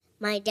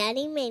My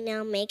daddy may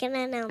now make an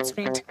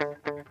announcement.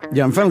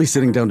 Yeah, I'm finally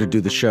sitting down to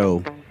do the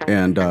show,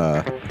 and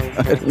I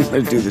didn't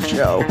want to do the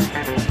show.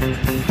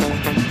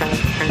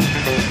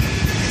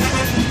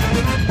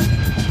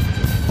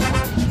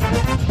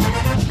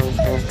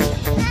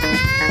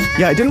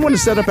 Yeah, I didn't want to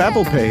set up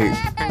Apple Pay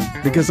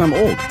because I'm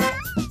old.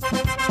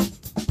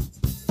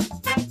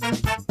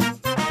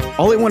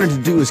 All I wanted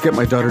to do was get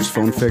my daughter's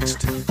phone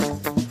fixed,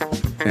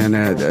 and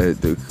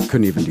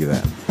couldn't even do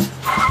that.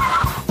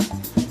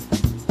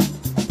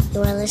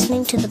 You are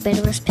listening to The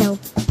Bitterest Pill.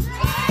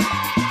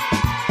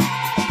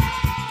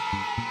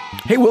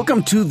 Hey,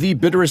 welcome to The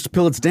Bitterest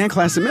Pill. It's Dan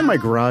Class. I'm in my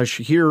garage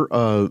here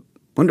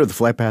under the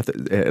flight path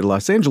at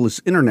Los Angeles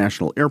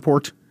International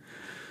Airport.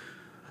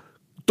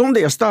 Donde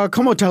está?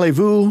 ¿Cómo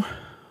allez-vous?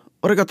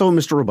 Arigato,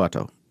 Mr.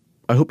 Roboto.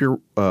 I hope you're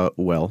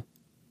well.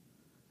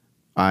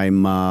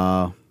 I'm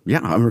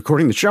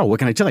recording the show. What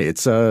can I tell you?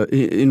 It's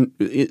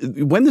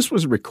when this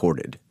was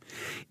recorded,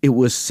 it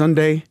was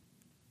Sunday.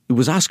 It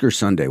was Oscar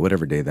Sunday,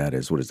 whatever day that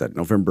is. What is that?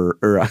 November.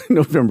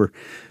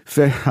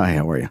 Hi,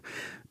 how are you?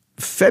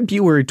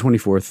 February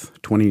 24th,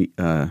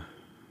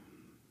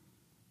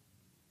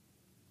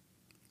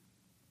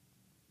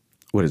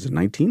 what is it,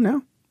 19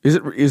 now?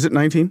 Is it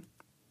 19?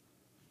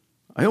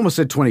 I almost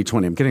said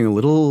 2020. I'm getting a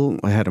little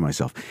ahead of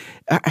myself.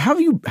 How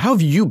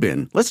have you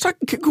been? Let's talk.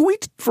 Can we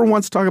for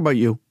once talk about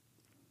you?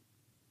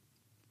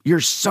 You're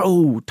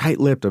so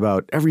tight-lipped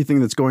about everything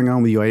that's going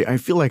on with you. I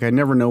feel like I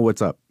never know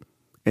what's up.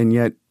 And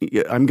yet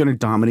I'm going to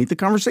dominate the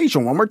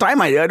conversation one more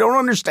time. I don't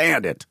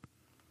understand it.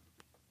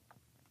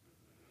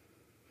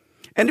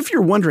 And if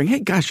you're wondering,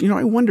 hey, gosh,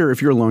 I wonder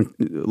if you're a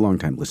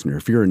long-time listener,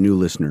 if you're a new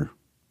listener,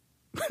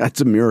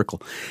 that's a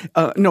miracle.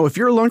 No, if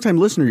you're a long-time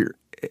listener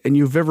and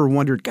you've ever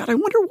wondered, God, I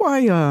wonder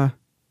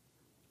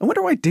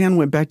why Dan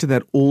went back to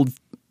that old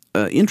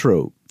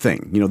intro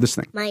thing, this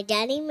thing. My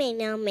daddy may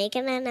now make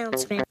an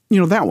announcement.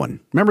 That one.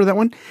 Remember that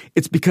one?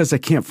 It's because I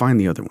can't find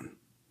the other one.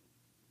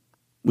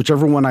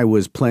 Whichever one I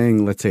was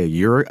playing, let's say a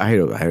year, I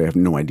have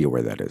no idea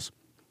where that is.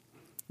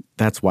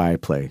 That's why I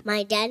play.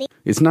 My daddy.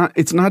 It's not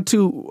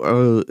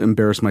to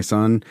embarrass my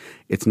son.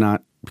 It's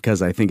not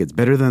because I think it's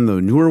better than the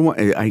newer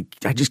one. I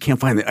just can't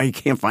find it. I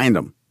can't find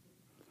them.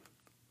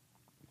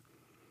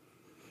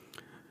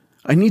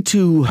 I need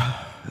to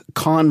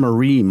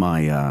KonMari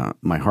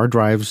my hard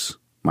drives,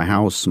 my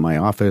house, my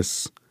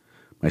office,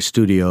 my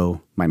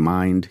studio, my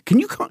mind. Can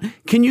you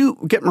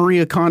get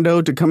Maria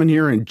Kondo to come in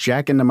here and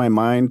jack into my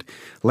mind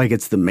like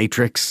it's the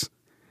Matrix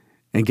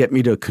and get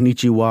me to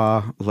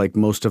konnichiwa like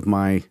most of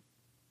my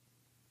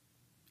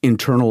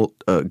internal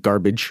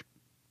garbage?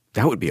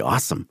 That would be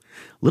awesome.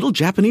 Little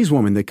Japanese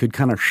woman that could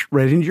kind of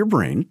right into your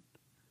brain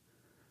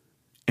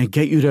and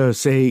get you to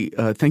say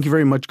thank you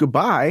very much,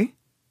 goodbye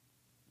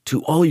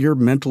to all your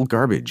mental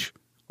garbage.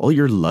 All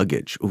your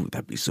luggage. Oh,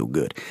 that'd be so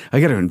good. How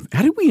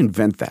did we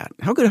invent that?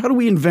 How do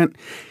we invent?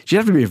 She'd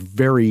have to be a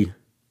very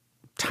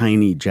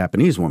tiny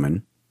Japanese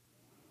woman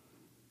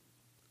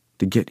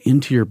to get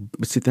into your.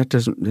 See, that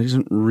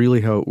isn't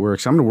really how it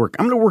works. I'm going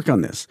to work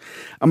on this.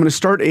 I'm going to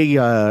start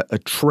a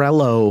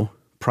Trello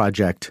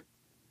project,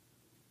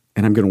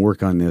 and I'm going to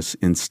work on this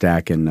in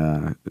Stack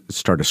and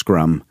start a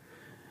Scrum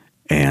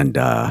and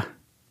a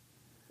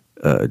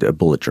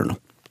bullet journal.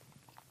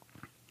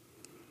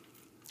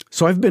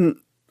 So I've been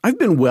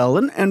well,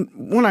 and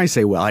when I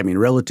say well, I mean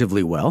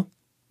relatively well.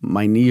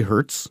 My knee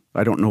hurts.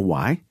 I don't know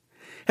why.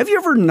 Have you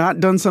ever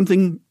not done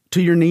something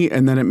to your knee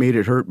and then it made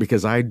it hurt?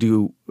 Because I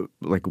do,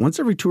 like once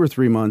every 2 or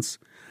 3 months,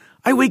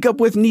 I wake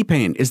up with knee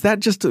pain. Is that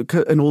just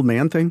an old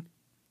man thing?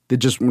 That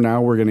just now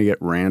we're going to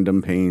get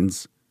random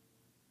pains?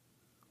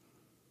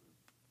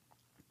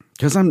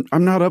 Because I'm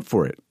not up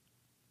for it.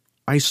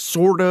 I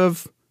sort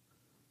of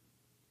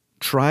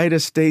try to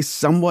stay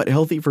somewhat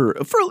healthy for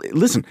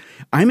listen,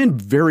 I'm in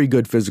very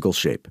good physical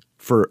shape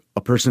for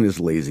a person as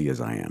lazy as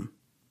I am.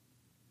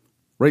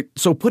 Right?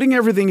 So putting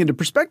everything into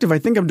perspective, I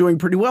think I'm doing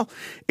pretty well,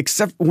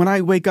 except when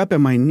I wake up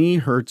and my knee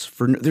hurts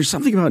there's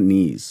something about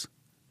knees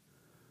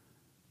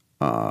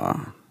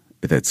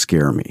that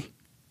scare me.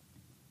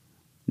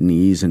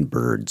 Knees and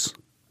birds.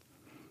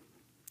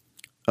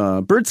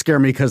 Birds scare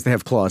me because they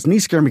have claws.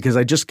 Knees scare me because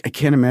I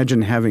can't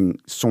imagine having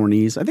sore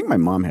knees. I think my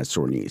mom has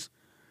sore knees.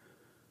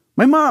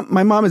 My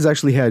mom has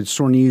actually had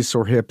sore knees,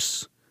 sore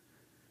hips.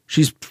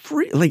 She's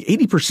like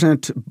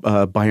 80%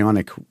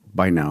 bionic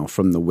by now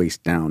from the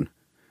waist down.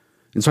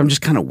 And so I'm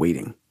just kind of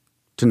waiting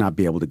to not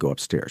be able to go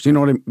upstairs. You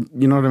know what I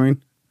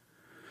mean?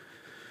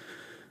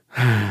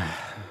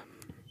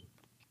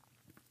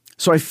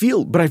 So I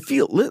feel,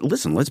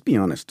 listen, let's be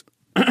honest.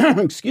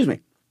 Excuse me.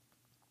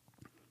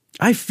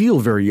 I feel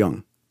very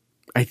young.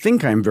 I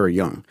think I'm very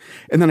young.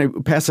 And then I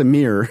pass a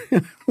mirror.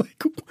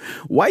 Like,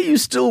 why are you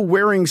still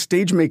wearing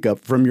stage makeup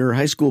from your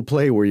high school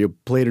play where you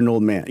played an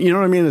old man? You know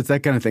what I mean? It's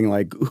that kind of thing.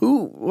 Like,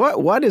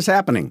 what is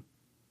happening?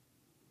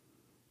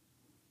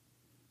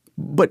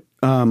 But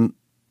I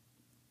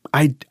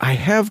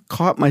have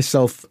caught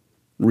myself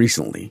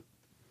recently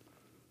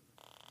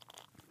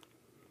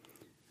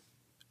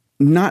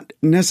not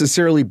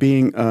necessarily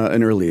being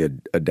an early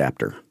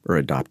adapter or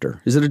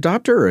adopter. Is it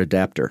adopter or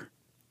adapter?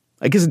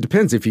 I guess it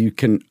depends if you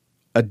can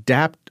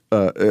adopt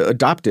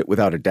it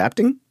without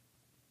adapting.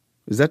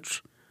 Is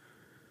that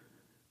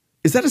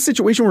a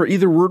situation where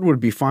either word would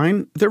be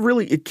fine?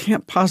 It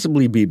can't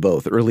possibly be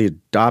both. Early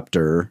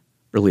adopter.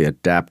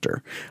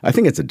 I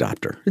think it's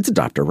adopter. It's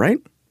adopter, right?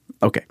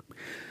 Okay.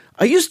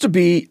 I used to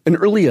be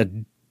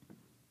an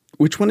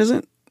which one is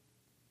it?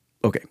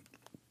 Okay.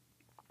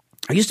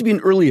 I used to be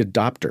an early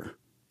adopter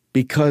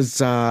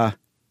because, it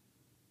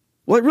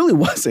really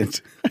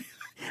wasn't.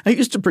 I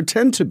used to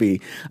pretend to be.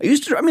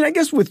 I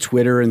guess with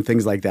Twitter and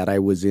things like that, I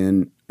was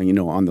in,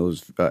 on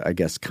those, I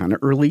guess, kind of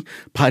early.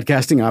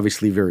 Podcasting,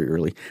 obviously, very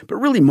early. But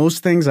really,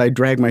 most things, I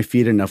drag my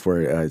feet enough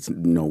where it's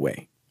no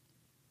way.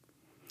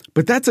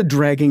 But that's a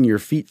dragging your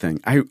feet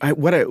thing.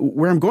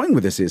 Where I'm going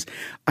with this is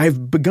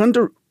I've begun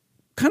to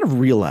kind of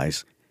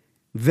realize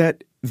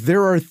that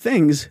there are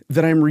things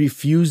that I'm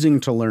refusing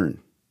to learn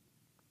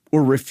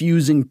or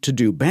refusing to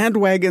do.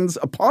 Bandwagons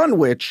upon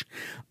which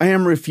I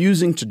am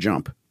refusing to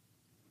jump.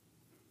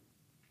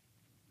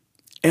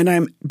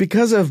 And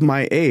because of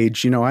my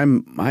age,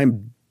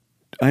 I'm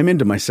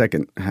into my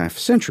second half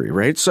century,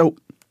 right? So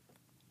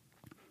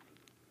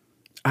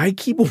I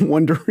keep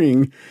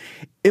wondering,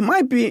 it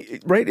might be,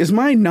 right? Is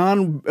my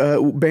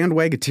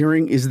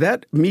bandwagoneering, is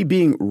that me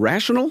being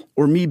rational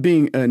or me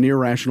being an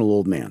irrational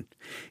old man?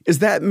 Is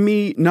that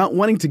me not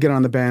wanting to get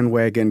on the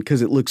bandwagon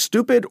because it looks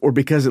stupid or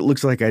because it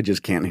looks like I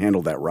just can't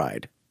handle that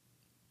ride?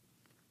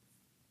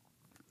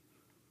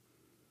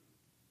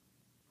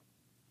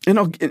 And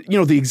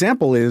the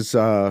example is,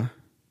 the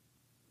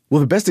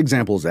best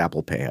example is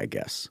Apple Pay, I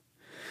guess.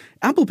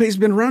 Apple Pay's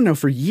been around now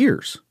for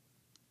years.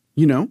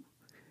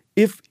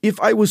 If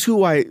I was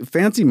who I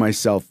fancy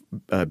myself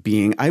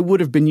being, I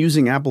would have been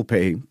using Apple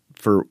Pay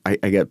for, I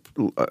get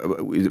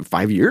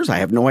 5 years. I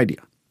have no idea.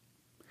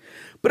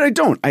 But I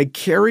don't.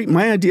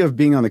 My idea of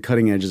being on the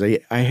cutting edge is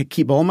I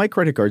keep all my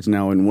credit cards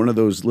now in one of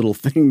those little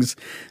things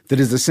that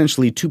is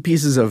essentially two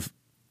pieces of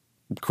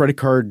credit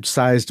card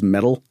sized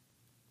metal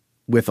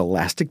with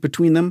elastic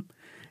between them,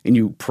 and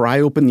you pry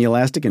open the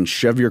elastic and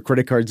shove your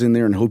credit cards in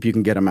there and hope you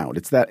can get them out.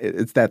 It's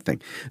that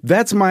thing.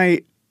 That's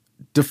my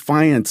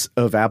defiance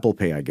of Apple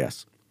Pay, I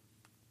guess.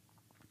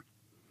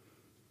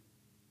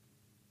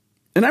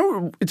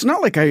 And it's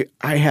not like I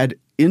had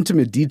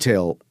intimate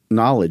detail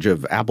knowledge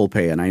of Apple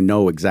Pay and I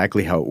know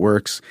exactly how it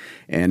works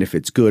and if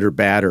it's good or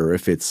bad or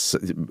if it's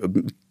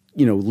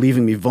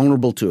leaving me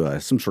vulnerable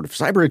to some sort of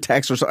cyber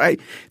attacks or so.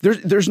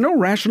 There's no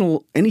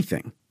rational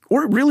anything.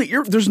 Or really,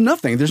 there's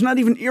nothing. There's not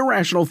even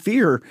irrational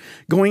fear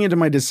going into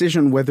my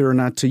decision whether or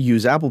not to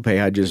use Apple Pay.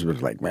 I just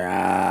was like,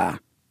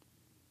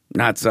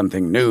 not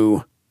something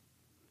new.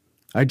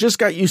 I just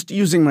got used to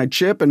using my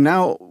chip, and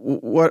now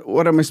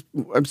what am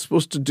I'm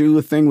supposed to do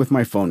a thing with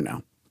my phone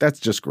now. That's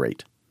just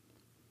great.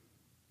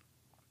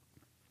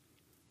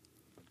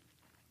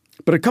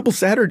 But a couple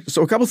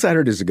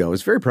Saturdays ago, I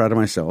was very proud of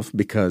myself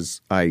because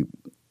I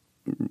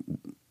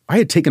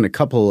had taken a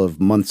couple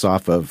of months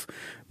off of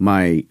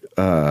my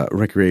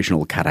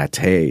recreational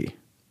karate.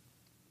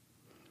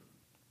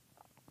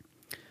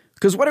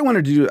 Because what I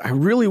wanted to do, I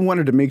really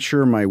wanted to make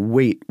sure my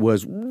weight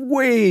was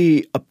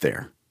way up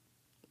there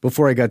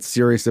before I got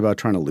serious about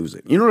trying to lose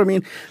it. You know what I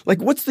mean?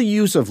 Like, what's the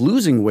use of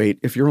losing weight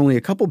if you're only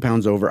a couple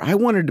pounds over? I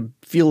wanted to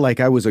feel like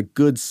I was a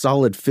good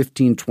solid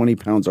 15, 20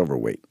 pounds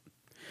overweight.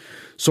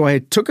 So I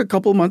took a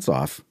couple months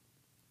off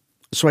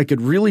so I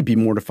could really be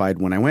mortified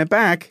when I went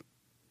back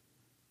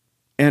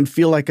and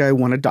feel like I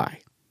want to die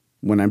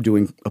when I'm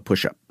doing a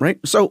push-up, right?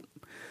 So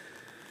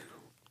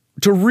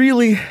to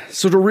really,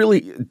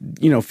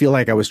 feel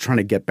like I was trying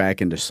to get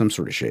back into some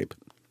sort of shape,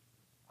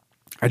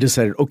 I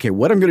decided, okay,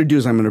 what I'm going to do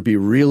is I'm going to be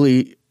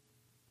really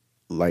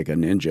like a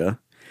ninja,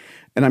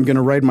 and I'm going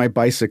to ride my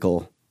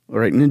bicycle. All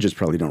right, ninjas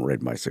probably don't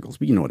ride bicycles,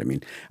 but you know what I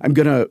mean. I'm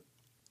going to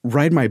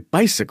ride my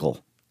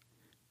bicycle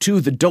to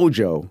the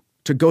dojo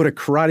to go to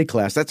karate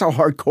class. That's how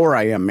hardcore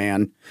I am,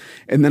 man.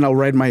 And then I'll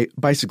ride my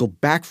bicycle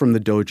back from the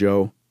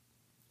dojo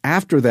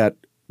after that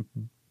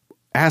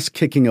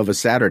ass-kicking of a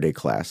Saturday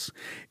class,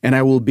 and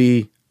I will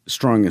be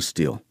strong as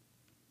steel.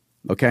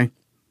 Okay?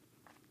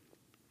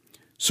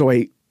 So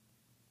I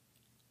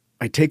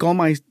take all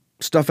my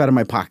stuff out of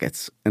my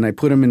pockets, and I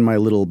put them in my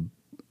little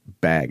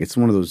bag. It's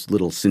one of those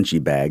little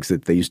cinchy bags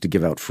that they used to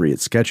give out free at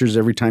Skechers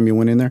every time you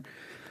went in there.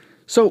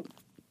 So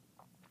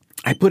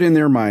I put in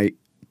there my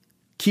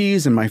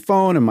keys and my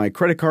phone and my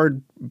credit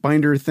card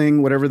binder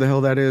thing, whatever the hell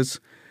that is,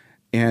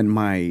 and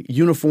my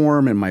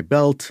uniform and my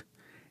belt,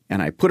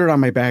 and I put it on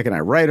my back and I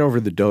ride over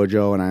the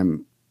dojo, and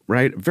I'm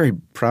very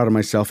proud of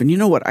myself. And you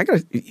know what?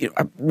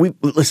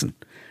 Listen,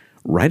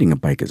 riding a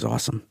bike is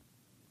awesome.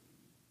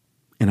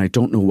 And I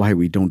don't know why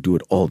we don't do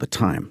it all the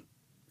time.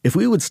 If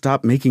we would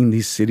stop making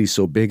these cities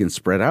so big and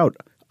spread out,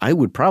 I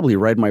would probably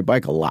ride my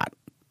bike a lot.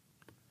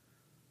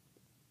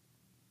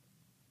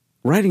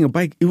 Riding a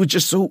bike, it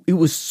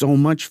was so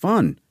much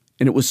fun.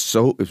 And it was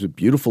a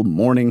beautiful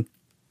morning.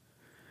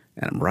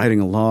 And I'm riding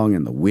along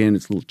and the wind,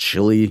 it's a little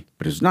chilly,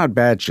 but it's not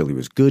bad chilly. It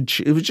was good.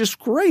 It was just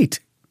great.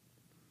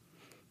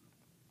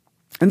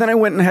 And then I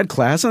went and had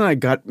class, and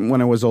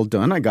when I was all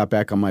done, I got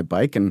back on my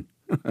bike and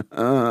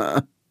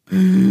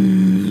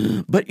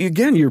But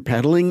again, you're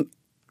pedaling,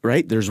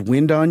 right? There's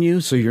wind on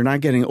you, so you're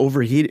not getting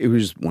overheated. It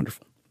was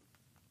wonderful.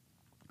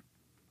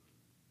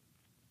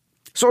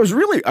 So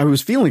I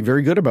was feeling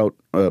very good about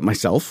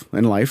myself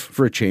and life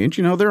for a change.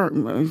 You know,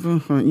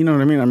 you know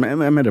what I mean?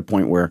 I'm at a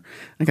point where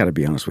I got to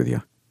be honest with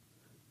you.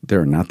 There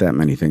are not that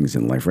many things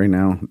in life right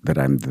now that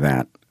I'm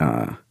that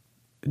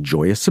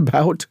joyous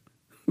about.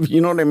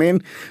 You know what I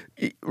mean?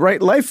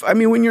 Right? Life, I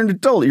mean, when you're an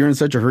adult, you're in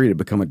such a hurry to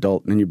become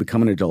adult, and then you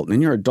become an adult, and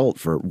then you're adult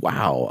for,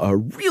 wow, a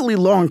really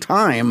long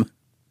time.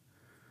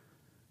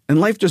 And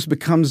life just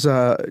becomes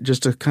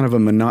just a kind of a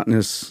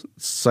monotonous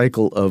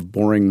cycle of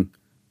boring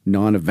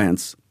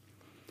non-events.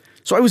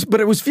 So I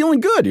was feeling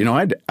good. You know,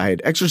 I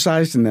had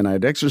exercised, and then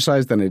I'd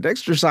exercised, then I'd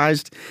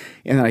exercised,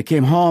 and then I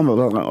came home.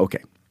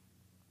 Okay.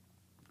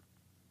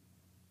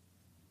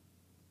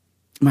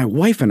 My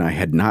wife and I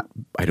had not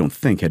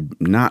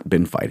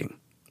been fighting,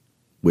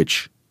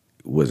 which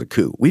was a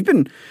coup. We've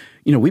been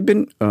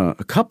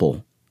a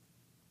couple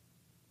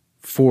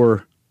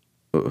for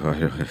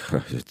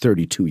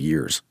 32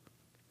 years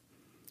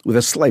with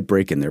a slight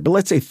break in there, but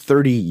let's say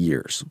 30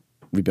 years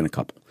we've been a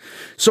couple.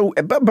 So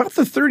about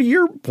the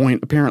 30-year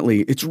point,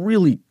 apparently, it's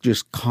really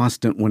just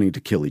constant wanting to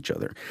kill each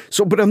other.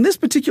 So, but on this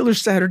particular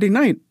Saturday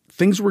night,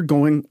 things were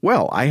going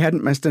well. I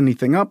hadn't messed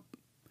anything up.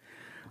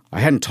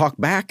 I hadn't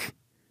talked back.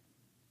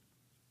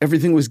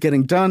 Everything was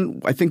getting done.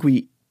 I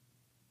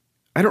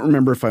don't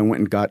remember if I went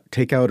and got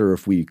takeout or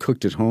if we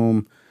cooked at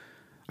home.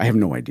 I have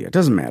no idea. It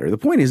doesn't matter. The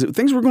point is that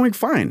things were going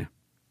fine.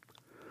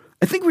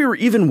 I think we were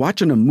even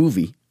watching a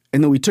movie,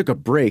 and then we took a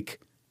break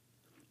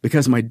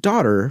because my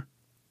daughter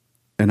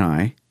and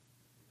I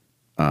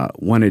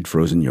wanted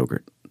frozen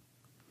yogurt.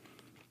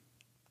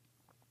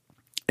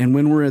 And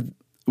when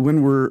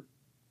we're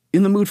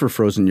in the mood for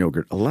frozen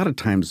yogurt, a lot of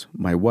times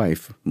my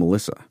wife,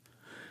 Melissa,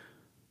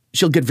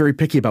 she'll get very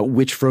picky about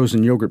which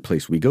frozen yogurt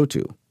place we go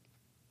to.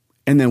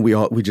 And then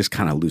we just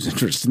kind of lose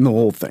interest in the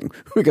whole thing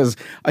because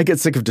I get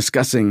sick of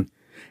discussing.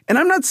 And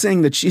I'm not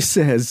saying that she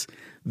says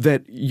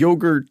that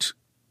yogurt,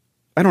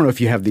 I don't know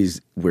if you have these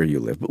where you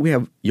live, but we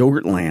have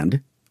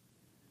Yogurtland.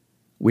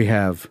 We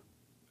have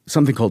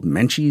something called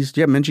Menchie's.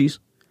 Do you have Menchie's?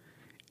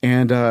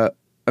 And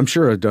I'm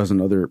sure a dozen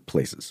other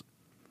places.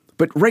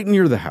 But right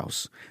near the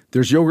house,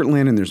 there's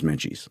Yogurtland and there's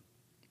Menchie's.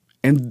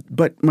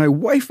 But my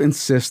wife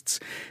insists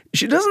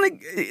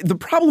the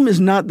problem is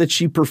not that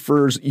she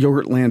prefers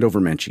Yogurtland over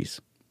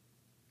Menchie's.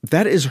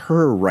 That is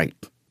her right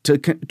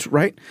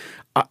right?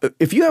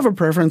 If you have a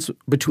preference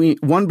between,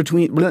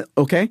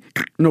 okay,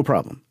 no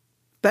problem.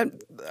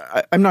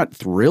 I'm not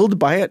thrilled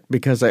by it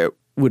because I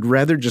would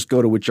rather just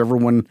go to whichever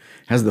one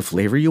has the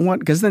flavor you want,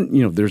 because then,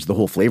 there's the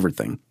whole flavor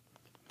thing.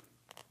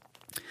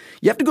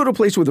 You have to go to a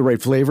place with the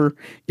right flavor.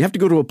 You have to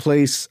go to a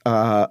place,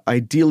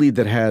 ideally,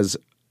 that has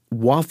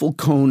waffle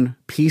cone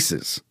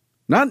pieces.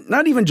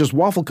 Not even just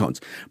waffle cones,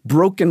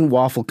 broken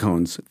waffle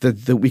cones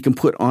that we can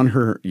put on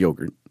her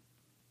yogurt.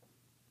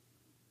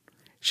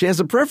 She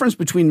has a preference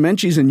between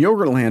Menchie's and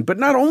Yogurtland, but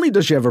not only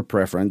does she have a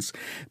preference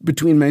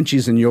between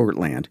Menchie's and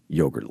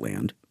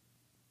Yogurtland,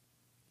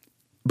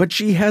 but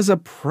she has a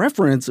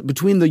preference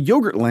between the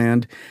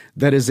Yogurtland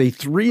that is a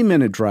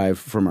 3-minute drive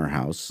from our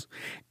house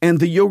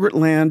and the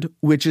Yogurtland,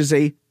 which is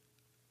a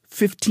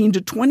 15 to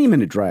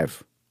 20-minute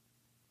drive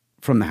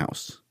from the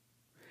house.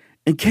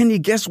 And can you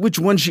guess which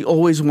one she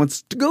always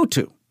wants to go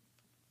to?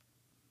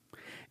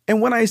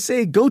 And when I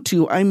say go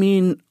to, I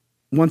mean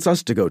wants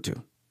us to go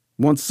to.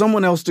 Wants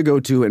someone else to go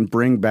to and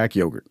bring back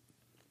yogurt.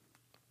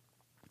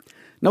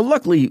 Now,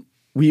 luckily,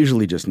 we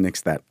usually just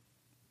nix that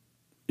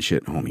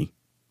shit, homie,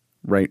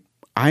 right?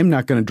 I'm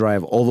not going to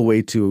drive all the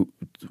way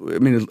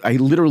I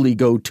literally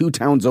go 2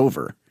 towns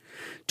over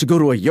to go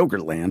to a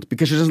Yogurtland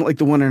because she doesn't like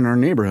the one in our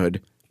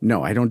neighborhood.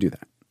 No, I don't do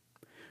that.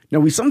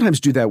 Now, we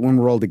sometimes do that when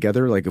we're all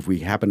together, like if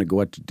we happen to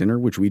go out to dinner,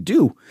 which we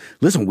do.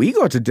 Listen, we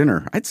go out to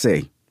dinner, I'd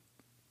say,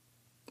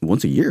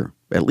 once a year,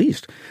 at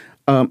least.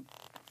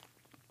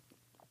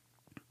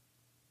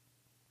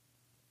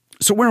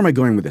 So where am I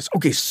going with this?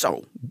 Okay,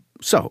 so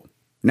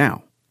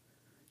now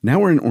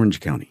we're in Orange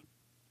County,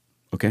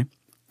 okay?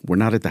 We're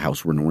not at the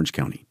house. We're in Orange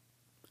County.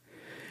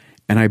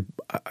 And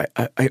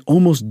I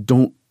almost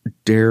don't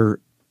dare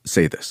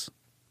say this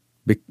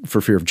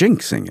for fear of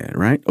jinxing it,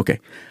 right?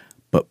 Okay,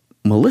 but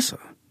Melissa,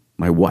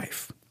 my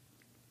wife,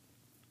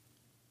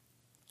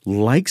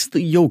 likes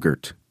the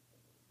yogurt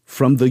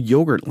from the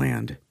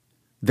Yogurtland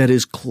that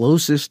is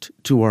closest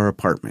to our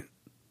apartment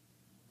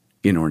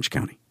in Orange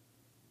County.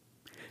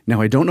 Now,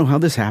 I don't know how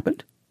this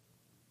happened.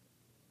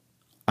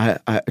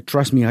 I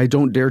trust me, I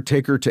don't dare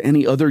take her to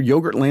any other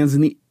Yogurtlands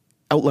in the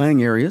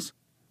outlying areas.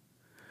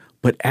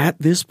 But at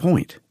this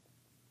point,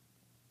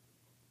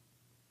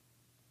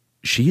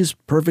 she is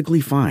perfectly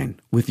fine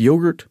with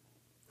yogurt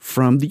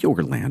from the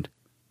Yogurtland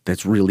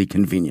that's really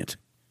convenient.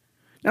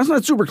 Now, it's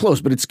not super close,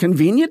 but it's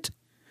convenient,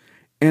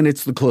 and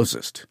it's the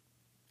closest.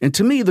 And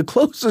to me, the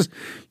closest,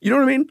 you know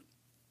what I mean?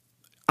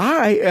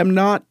 I am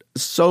not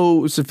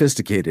so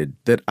sophisticated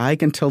that I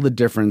can tell the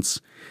difference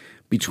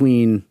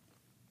between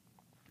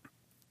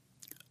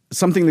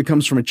something that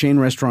comes from a chain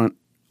restaurant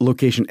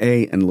location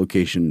A and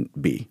location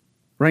B,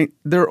 right?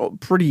 They're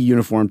pretty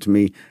uniform to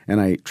me, and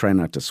I try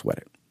not to sweat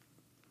it.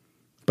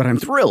 But I'm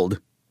thrilled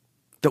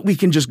that we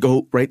can just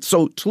go, right?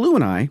 So Tulu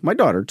and I, my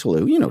daughter,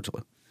 Tulu, you know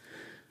Tulu.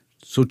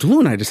 So Tulu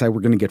and I decide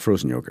we're going to get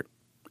frozen yogurt,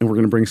 and we're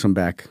going to bring some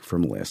back for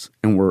Melissa,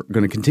 and we're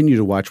going to continue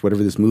to watch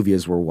whatever this movie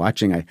is we're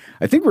watching.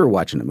 I think we were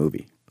watching a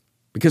movie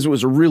because it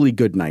was a really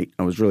good night.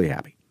 I was really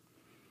happy.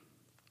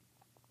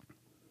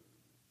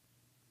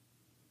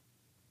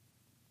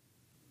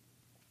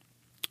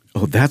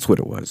 Oh, that's what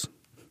it was.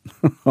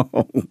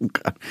 Oh,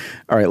 God.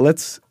 All right,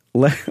 let's,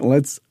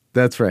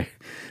 that's right.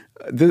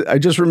 I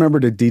just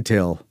remembered a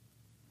detail.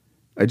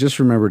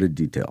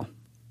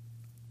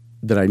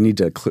 that I need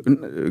to,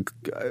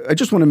 I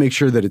just want to make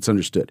sure that it's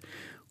understood.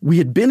 We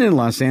had been in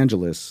Los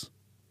Angeles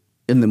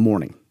in the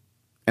morning,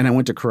 and I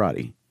went to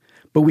karate,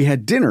 but we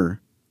had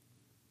dinner,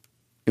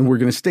 and we're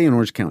going to stay in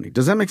Orange County.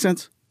 Does that make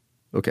sense?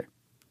 Okay.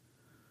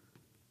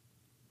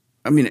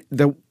 I mean,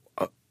 that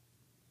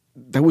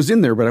was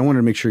in there, but I wanted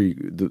to make sure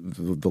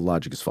the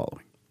logic is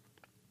following.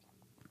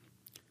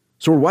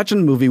 So we're watching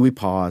the movie. We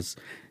pause.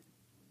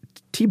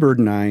 T-Bird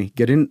and I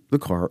get in the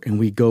car, and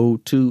we go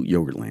to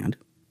Yogurtland.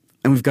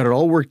 And we've got it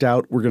all worked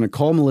out. We're going to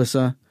call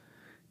Melissa,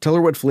 tell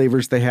her what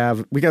flavors they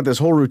have. We got this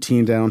whole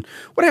routine down.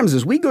 What happens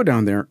is we go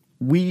down there.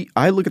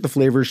 I look at the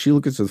flavors. She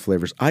looks at the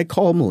flavors. I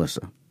call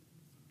Melissa.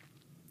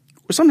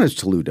 Or sometimes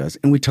Tulu does.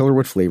 And we tell her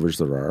what flavors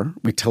there are.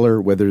 We tell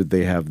her whether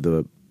they have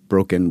the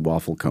broken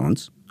waffle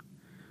cones.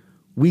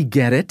 We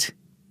get it.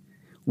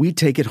 We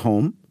take it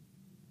home.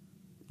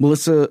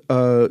 Melissa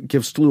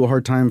gives Tulu a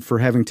hard time for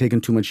having taken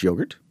too much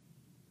yogurt.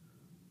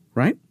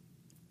 Right?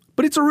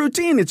 But it's a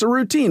routine. It's a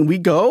routine. We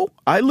go.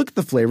 I look at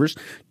the flavors.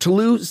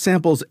 Tulu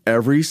samples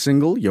every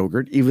single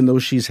yogurt, even though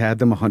she's had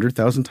them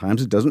 100,000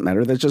 times. It doesn't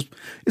matter.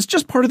 It's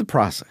just part of the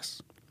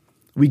process.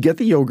 We get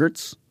the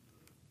yogurts.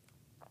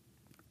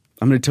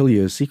 I'm going to tell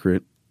you a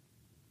secret.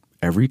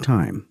 Every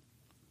time.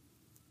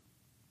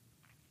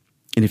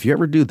 And if you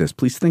ever do this,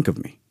 please think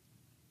of me.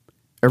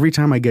 Every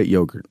time I get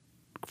yogurt,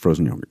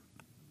 frozen yogurt,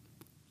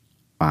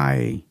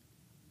 I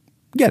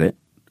get it.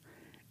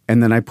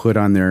 And then I put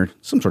on there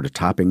some sort of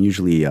topping,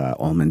 usually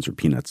almonds or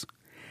peanuts,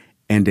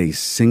 and a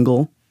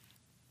single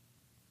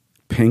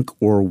pink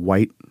or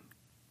white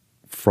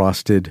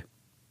frosted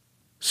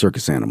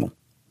circus animal.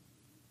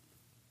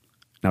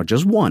 Now,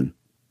 just one.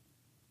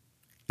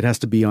 It has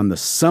to be on the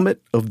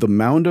summit of the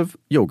mound of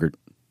yogurt.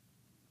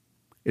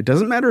 It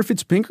doesn't matter if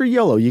it's pink or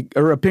yellow,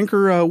 or a pink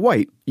or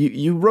white.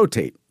 You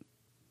rotate.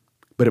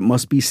 But it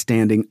must be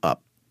standing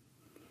up.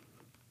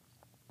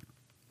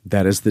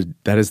 That is the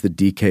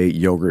DK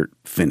yogurt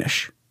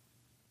finish.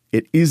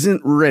 It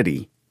isn't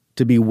ready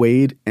to be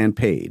weighed and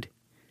paid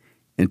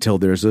until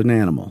there's an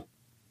animal,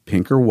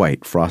 pink or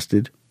white,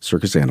 frosted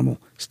circus animal,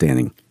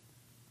 standing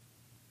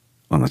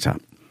on the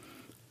top.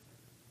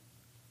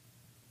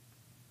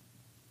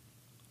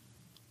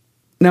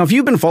 Now, if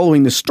you've been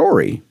following this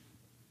story,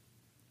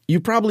 you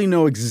probably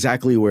know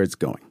exactly where it's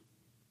going.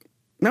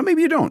 Now,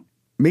 maybe you don't.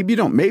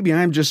 Maybe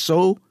I'm just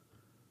so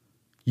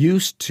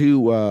used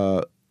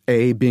to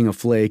A, being a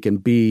flake,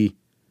 and B,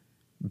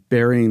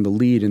 burying the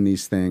lead in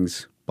these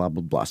things, blah,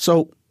 blah, blah.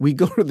 So we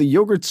go to the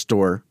yogurt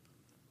store,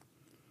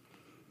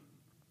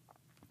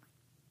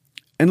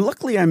 and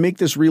luckily I make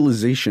this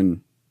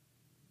realization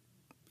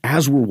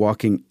as we're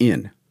walking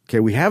in. Okay,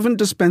 we haven't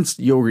dispensed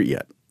yogurt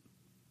yet.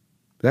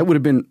 That would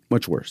have been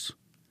much worse.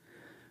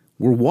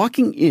 We're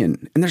walking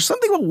in, and there's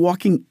something about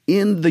walking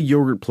in the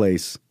yogurt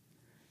place.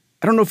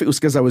 I don't know if it was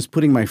because I was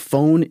putting my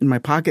phone in my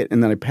pocket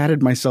and then I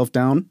patted myself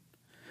down.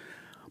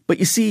 But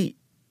you see,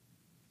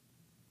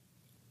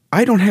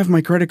 I don't have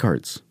my credit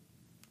cards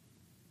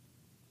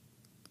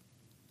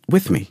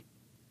with me.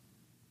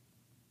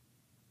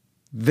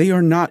 They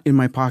are not in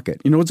my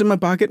pocket. You know what's in my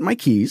pocket? My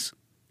keys.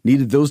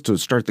 Needed those to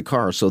start the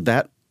car, so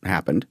that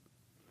happened.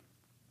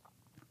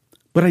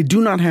 But I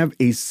do not have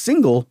a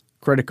single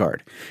credit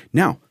card.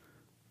 Now,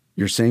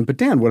 you're saying, but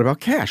Dan, what about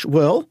cash?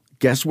 Well,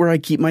 guess where I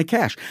keep my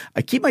cash?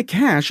 I keep my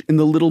cash in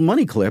the little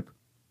money clip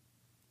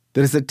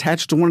that is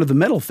attached to one of the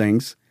metal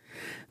things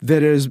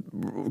that is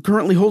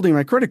currently holding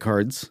my credit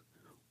cards.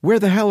 Where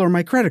the hell are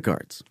my credit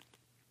cards?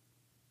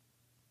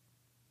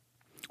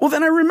 Well,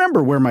 then I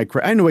remember where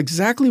I know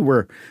exactly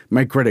where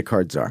my credit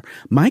cards are.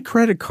 My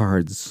credit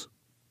cards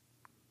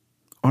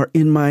are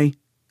in my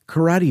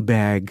karate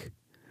bag,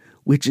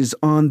 which is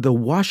on the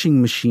washing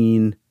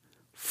machine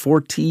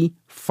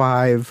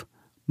 45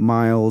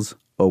 miles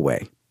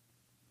away.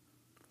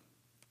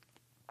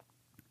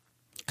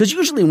 Because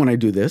usually when I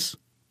do this,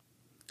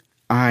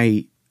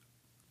 I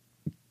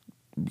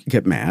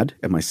get mad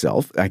at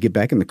myself. I get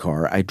back in the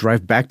car. I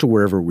drive back to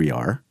wherever we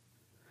are.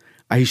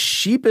 I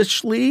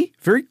sheepishly,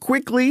 very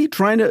quickly,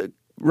 trying to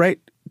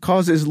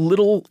cause as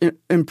little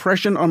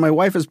impression on my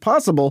wife as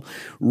possible,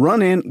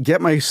 run in,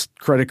 get my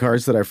credit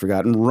cards that I've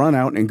forgotten, run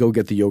out and go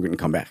get the yogurt and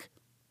come back.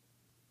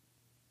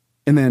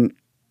 And then,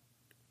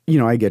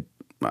 I get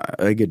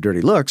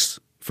dirty looks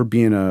for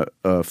being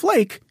a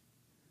flake.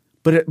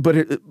 But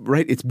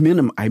it's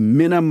I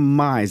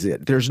minimize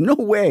it. There's no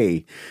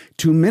way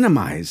to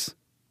minimize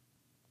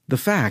the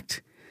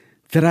fact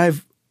that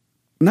I've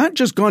not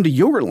just gone to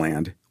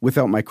Yogurtland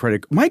without my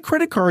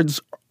credit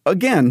cards,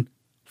 again,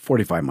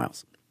 45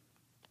 miles.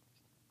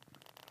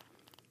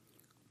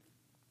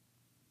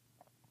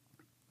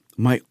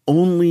 My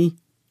only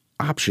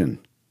option,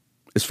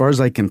 as far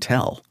as I can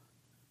tell,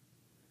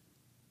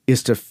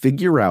 is to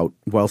figure out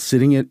while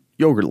sitting at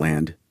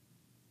Yogurtland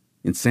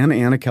in Santa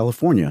Ana,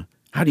 California,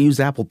 how to use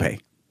Apple Pay.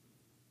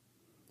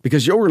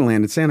 Because Yogurtland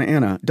in Santa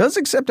Ana does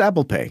accept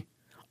Apple Pay.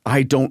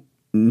 I don't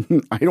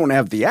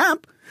have the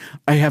app.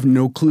 I have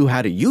no clue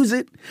how to use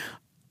it.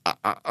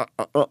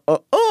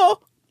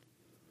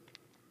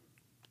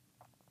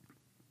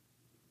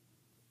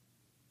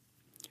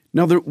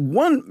 Now, the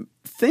one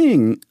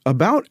thing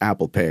about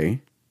Apple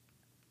Pay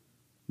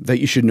that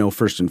you should know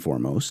first and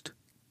foremost,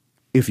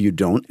 if you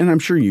don't, and I'm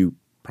sure you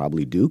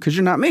probably do because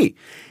you're not me,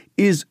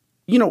 is,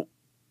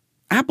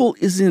 Apple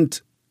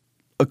isn't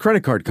a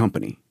credit card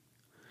company.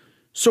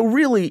 So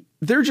really,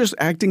 they're just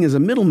acting as a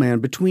middleman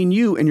between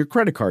you and your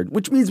credit card,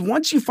 which means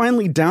once you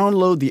finally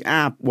download the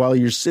app while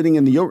you're sitting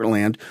in the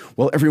Yogurtland,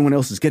 while everyone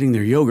else is getting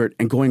their yogurt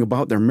and going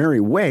about their merry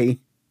way,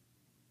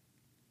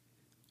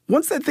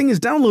 once that thing is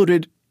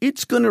downloaded,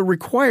 it's going to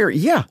require,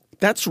 yeah,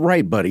 that's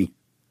right, buddy,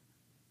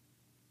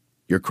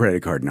 your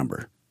credit card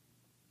number.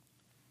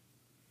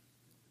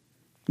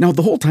 Now,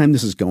 the whole time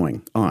this is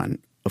going on,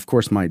 of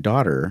course, my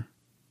daughter,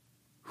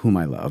 whom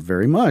I love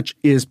very much,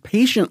 is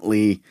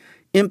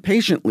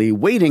impatiently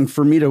waiting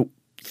for me to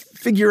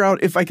figure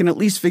out if I can at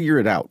least figure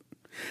it out.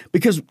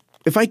 Because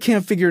if I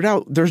can't figure it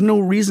out, there's no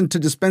reason to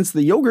dispense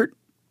the yogurt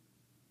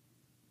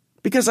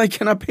because I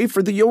cannot pay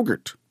for the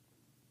yogurt.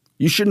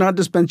 You should not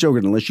dispense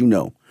yogurt unless you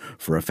know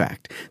for a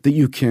fact that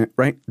you can,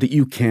 right? That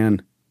you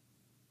can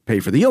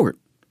pay for the yogurt.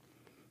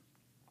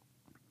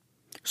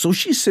 So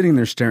she's sitting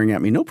there staring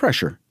at me, no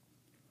pressure.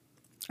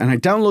 And I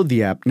download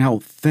the app. Now,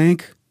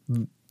 thank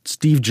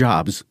Steve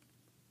Jobs.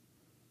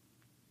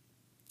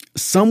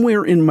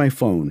 Somewhere in my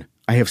phone,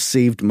 I have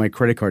saved my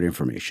credit card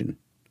information.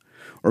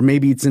 Or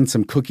maybe it's in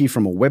some cookie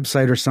from a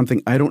website or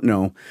something. I don't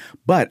know.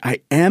 But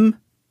I am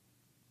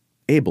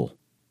able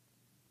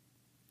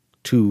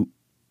to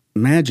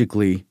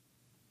magically,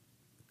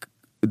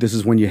 this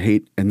is when you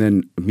hate and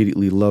then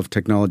immediately love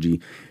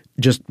technology,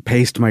 just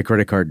paste my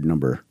credit card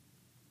number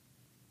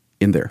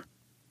in there,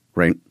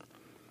 right?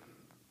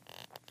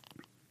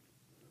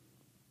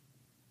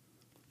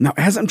 Now,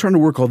 as I'm trying to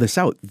work all this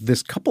out,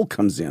 this couple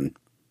comes in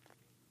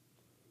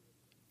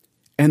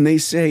and they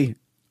say,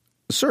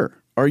 "Sir,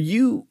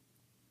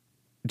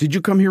 did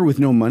you come here with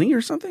no money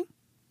or something?"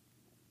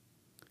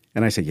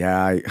 And I say,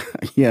 yeah.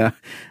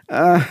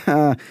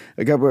 I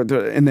got,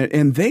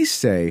 and they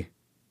say,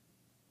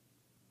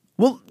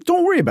 "Well,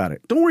 don't worry about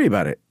it. Don't worry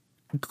about it.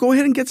 Go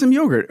ahead and get some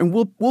yogurt and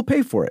we'll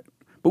pay for it.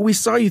 But we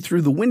saw you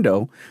through the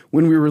window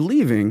when we were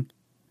leaving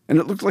and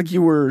it looked like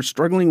you were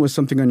struggling with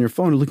something on your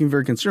phone, looking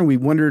very concerned. We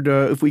wondered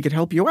if we could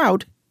help you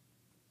out."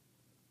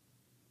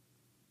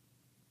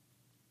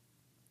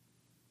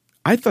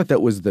 I thought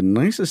that was the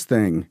nicest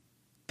thing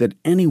that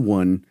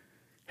anyone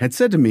had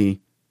said to me.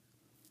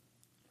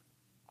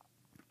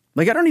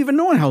 Like, I don't even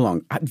know in how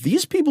long.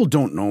 These people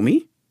don't know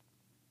me.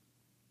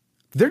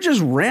 They're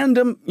just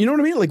random. You know what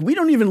I mean? Like, we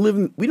don't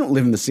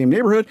live in the same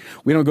neighborhood.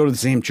 We don't go to the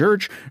same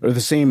church or the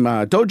same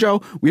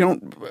dojo. We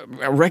don't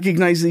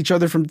recognize each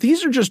other from.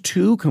 These are just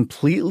two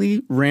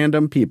completely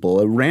random people,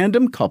 a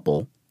random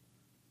couple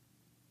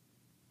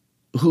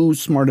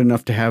who's smart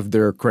enough to have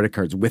their credit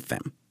cards with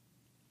them.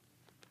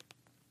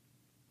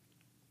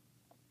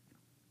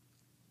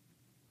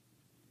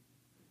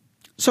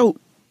 So,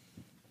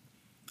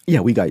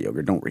 yeah, we got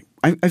yogurt. Don't worry.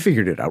 I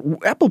figured it out.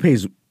 Apple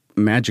Pay's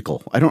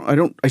magical.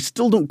 I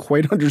still don't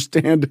quite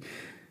understand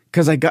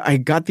because I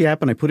got the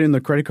app and I put in the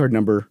credit card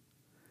number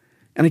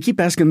and I keep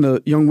asking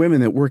the young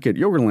women that work at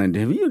Yogurtland,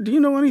 do you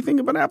know anything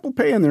about Apple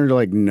Pay? And they're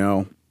like,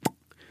 "No,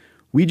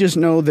 we just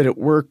know that it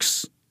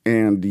works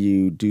and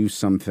you do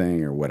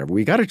something or whatever.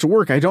 We got it to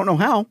work. I don't know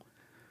how.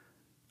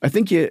 I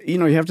think you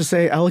have to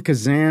say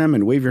alakazam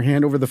and wave your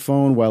hand over the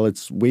phone while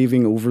it's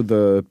waving over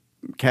the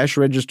cash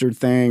registered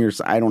thing or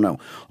I don't know.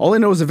 All I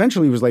know is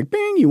eventually it was like,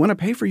 bing, you want to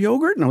pay for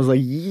yogurt? And I was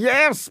like,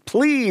 yes,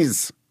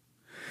 please.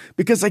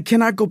 Because I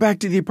cannot go back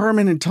to the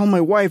apartment and tell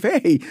my wife,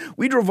 hey,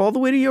 we drove all the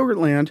way to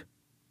Yogurtland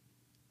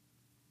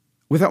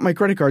without my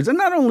credit cards. And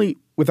not only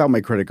without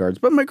my credit cards,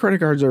 but my credit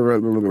cards are,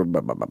 I'm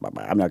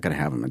not going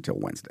to have them until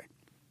Wednesday.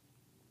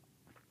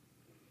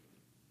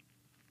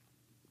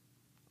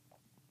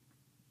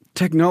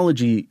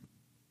 Technology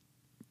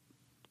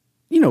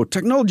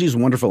is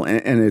wonderful,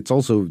 and it's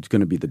also going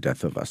to be the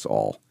death of us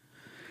all.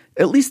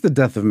 At least the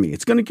death of me.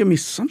 It's going to give me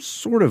some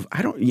sort of,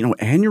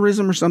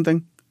 aneurysm or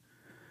something.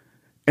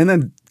 And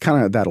then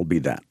kind of that'll be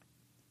that.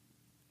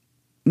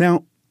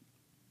 Now,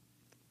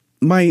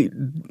 my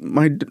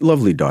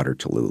lovely daughter,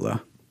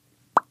 Tallulah,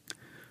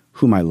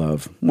 whom I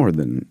love more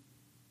than,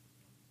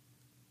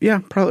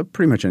 probably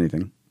pretty much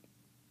anything.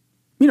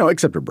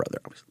 Except her brother,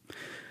 obviously.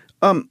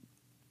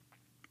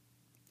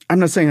 I'm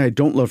not saying I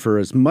don't love her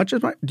as much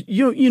as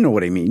you know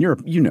what I mean.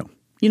 You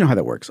know how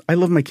that works. I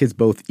love my kids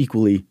both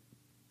equally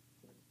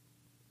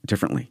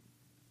differently.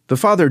 The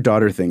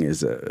father-daughter thing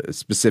is a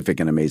specific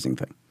and amazing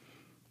thing.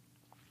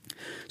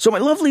 So my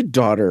lovely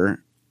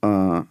daughter,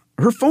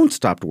 her phone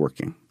stopped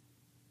working.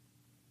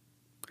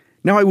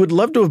 Now, I would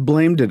love to have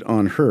blamed it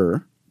on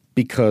her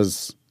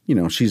because,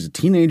 she's a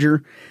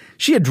teenager.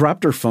 She had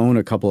dropped her phone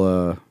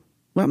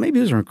maybe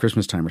it was around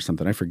Christmas time or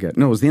something. I forget.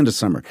 No, it was the end of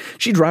summer.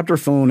 She dropped her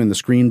phone and the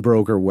screen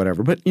broke or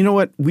whatever. But you know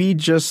what? We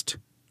just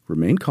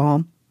remained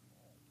calm,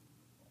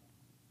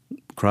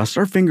 crossed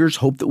our fingers,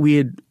 hoped that we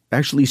had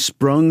actually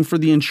sprung for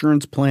the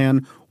insurance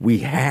plan. We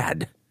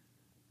had.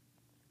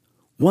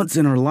 Once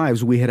in our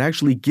lives, we had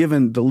actually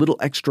given the little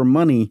extra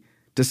money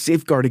to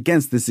safeguard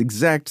against this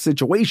exact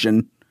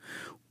situation.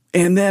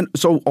 And then,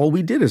 so all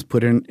we did is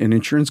put in an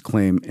insurance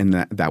claim, and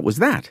that was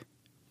that.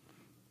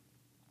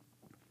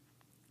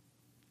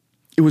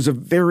 It was a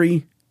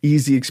very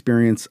easy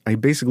experience. I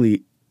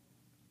basically,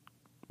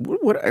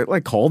 I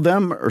called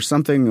them or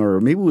something,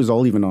 or maybe it was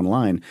all even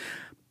online.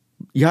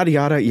 Yada,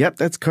 yada. Yep,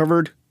 that's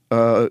covered.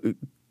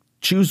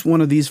 Choose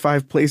one of these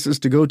 5 places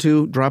to go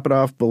to, drop it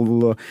off, blah, blah,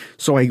 blah.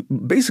 So I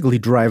basically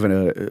drive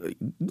in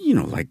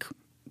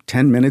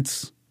 10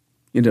 minutes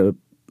into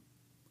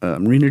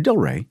Marina Del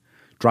Rey,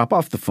 drop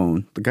off the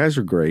phone. The guys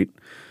are great.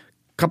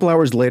 A couple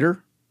hours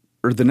later,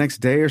 or the next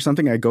day or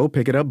something, I go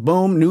pick it up.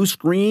 Boom, new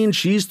screen.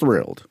 She's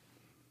thrilled.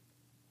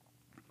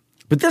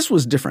 But this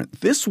was different.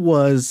 This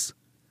was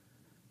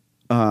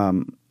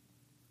her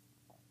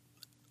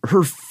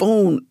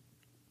phone.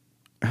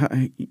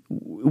 I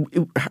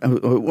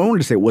wanted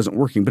to say it wasn't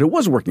working, but it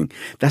was working.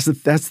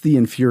 That's the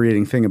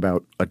infuriating thing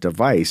about a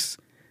device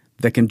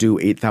that can do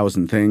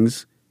 8,000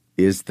 things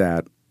is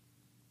that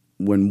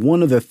when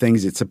one of the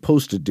things it's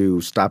supposed to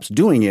do stops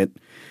doing it,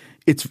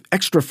 it's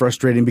extra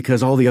frustrating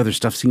because all the other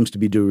stuff seems to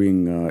be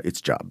doing its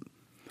job.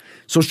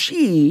 So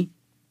she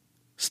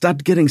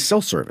stopped getting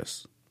cell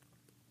service.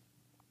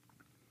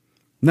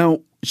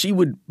 Now, she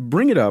would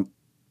bring it up,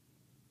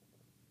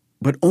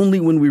 but only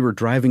when we were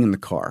driving in the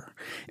car.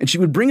 And she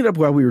would bring it up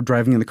while we were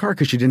driving in the car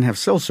because she didn't have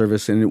cell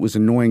service and it was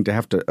annoying to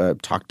have to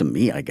talk to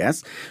me, I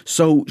guess.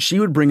 So she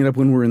would bring it up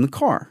when we were in the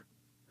car.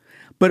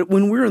 But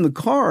when we're in the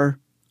car,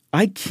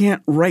 I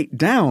can't write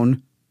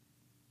down,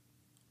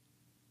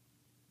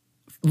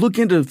 look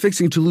into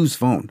fixing Toulouse's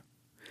phone.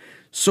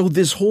 So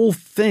this whole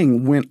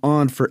thing went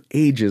on for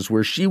ages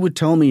where she would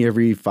tell me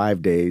every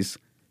 5 days,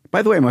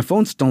 by the way, my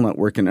phone's still not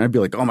working. And I'd be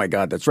like, oh my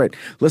God, that's right.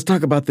 Let's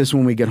talk about this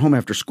when we get home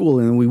after school.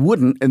 And then we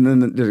wouldn't. And then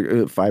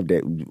the 5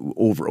 day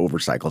over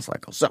cycle.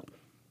 So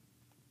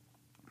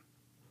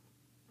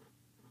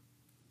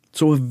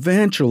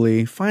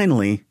eventually,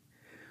 finally,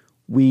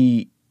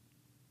 we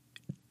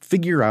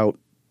figure out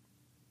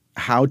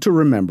how to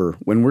remember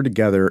when we're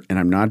together and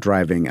I'm not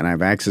driving and I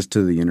have access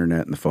to the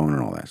internet and the phone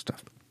and all that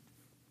stuff.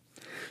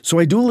 So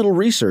I do a little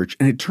research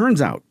and it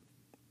turns out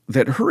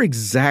that her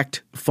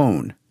exact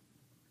phone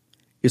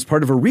is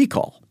part of a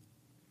recall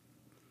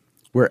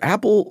where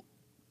Apple,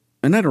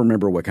 and I don't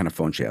remember what kind of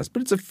phone she has,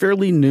 but it's a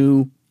fairly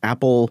new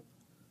Apple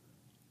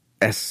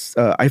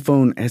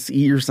iPhone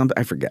SE or something.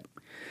 I forget.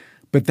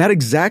 But that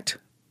exact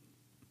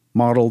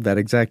model, that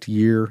exact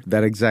year,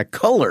 that exact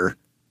color,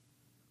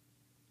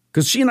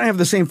 because she and I have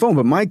the same phone,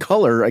 but my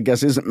color, I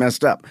guess, isn't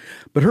messed up.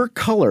 But her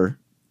color,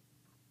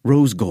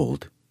 rose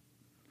gold,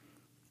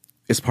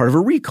 is part of a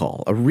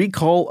recall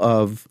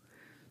of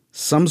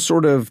some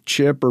sort of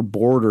chip or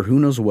board or who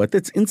knows what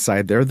that's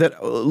inside there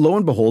that, lo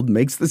and behold,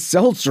 makes the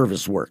cell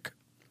service work.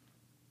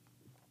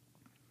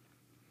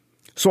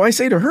 So I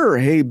say to her,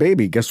 hey,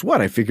 baby, guess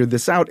what? I figured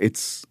this out.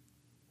 It's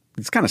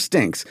kind of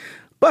stinks,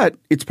 but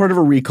it's part of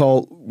a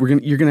recall.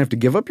 You're going to have to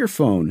give up your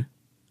phone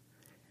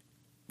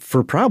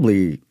for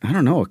probably, I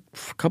don't know,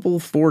 a couple,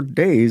 4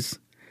 days.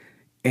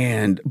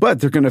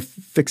 But they're going to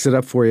fix it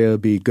up for you. It'll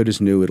be good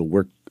as new. It'll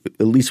work.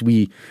 At least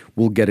we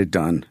will get it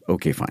done.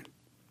 Okay, fine.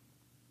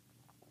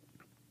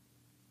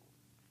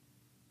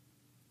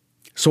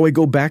 So I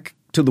go back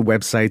to the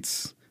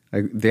websites,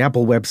 the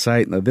Apple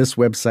website, and this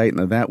website,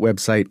 and that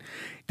website,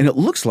 and it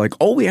looks like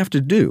all we have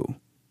to do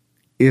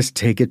is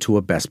take it to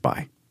a Best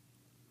Buy.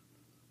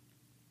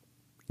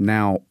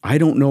 Now, I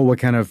don't know what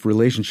kind of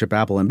relationship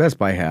Apple and Best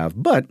Buy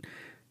have, but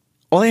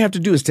all I have to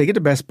do is take it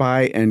to Best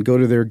Buy and go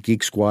to their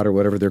Geek Squad or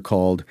whatever they're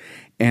called,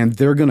 and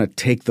they're going to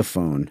take the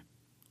phone.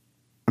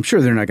 I'm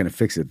sure they're not going to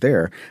fix it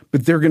there,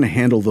 but they're going to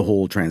handle the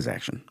whole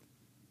transaction.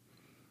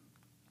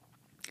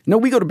 Now,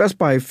 we go to Best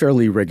Buy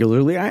fairly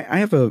regularly. I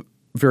have a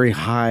very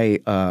high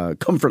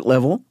comfort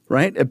level,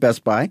 right, at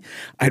Best Buy.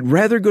 I'd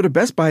rather go to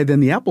Best Buy than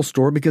the Apple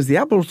Store because the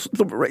Apple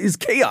Store is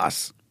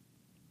chaos.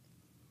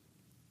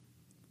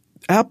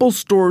 Apple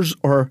stores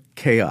are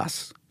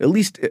chaos, at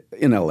least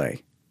in LA.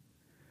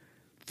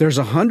 There's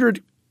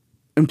 100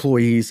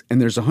 employees and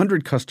there's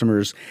 100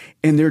 customers,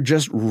 and they're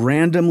just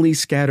randomly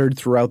scattered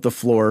throughout the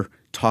floor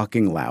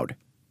talking loud.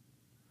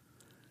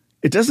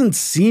 It doesn't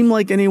seem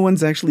like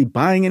anyone's actually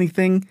buying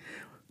anything.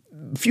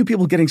 Few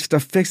people getting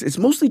stuff fixed. It's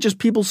mostly just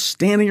people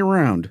standing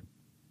around,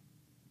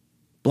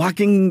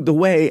 blocking the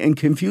way and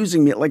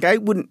confusing me. Like I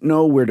wouldn't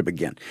know where to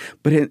begin.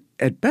 But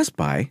at Best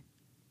Buy,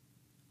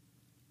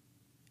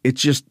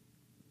 it's just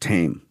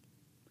tame.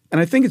 And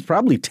I think it's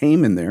probably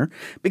tame in there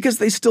because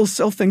they still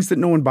sell things that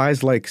no one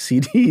buys, like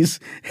CDs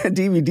and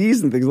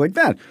DVDs and things like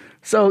that.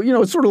 So,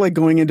 it's sort of like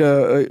going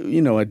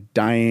into, a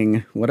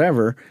dying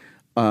whatever.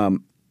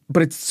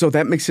 But so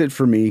that makes it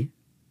for me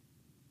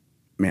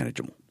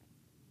manageable.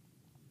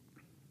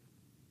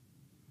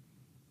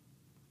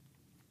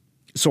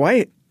 So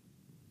I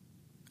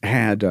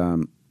had,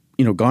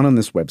 gone on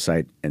this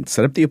website and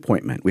set up the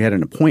appointment. We had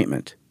an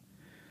appointment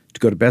to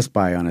go to Best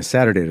Buy on a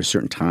Saturday at a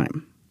certain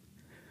time,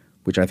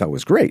 which I thought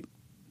was great.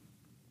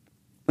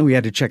 And we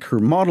had to check her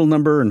model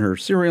number and her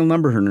serial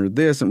number and her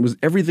this, and it was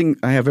everything.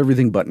 I have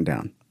everything buttoned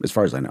down as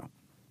far as I know.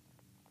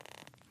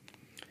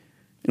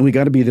 And we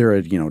got to be there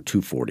at,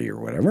 2:40 or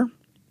whatever.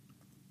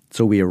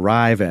 So we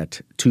arrive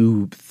at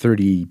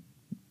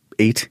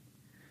 2:38,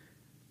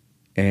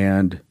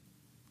 and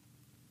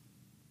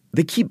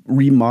they keep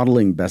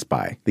remodeling Best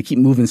Buy. They keep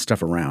moving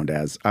stuff around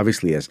as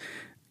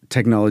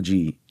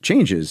technology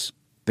changes,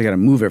 they got to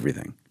move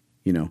everything,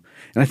 And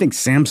I think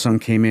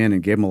Samsung came in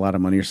and gave them a lot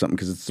of money or something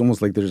because it's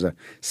almost like there's a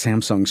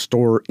Samsung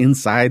store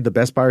inside the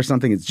Best Buy or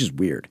something. It's just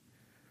weird.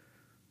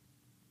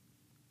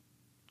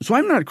 So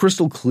I'm not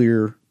crystal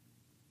clear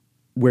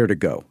where to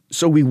go.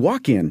 So we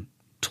walk in.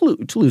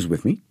 Toulou's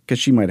with me because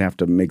she might have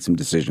to make some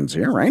decisions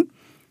here, right?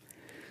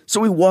 So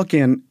we walk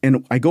in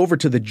and I go over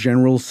to the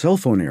general cell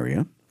phone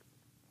area.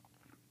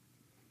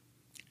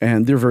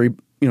 And they're very,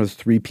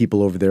 three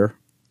people over there.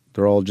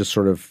 They're all just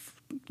sort of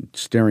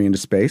staring into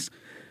space.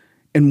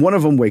 And one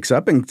of them wakes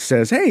up and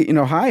says, hey,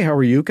 hi, how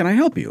are you? Can I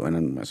help you?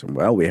 And I said,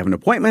 well, we have an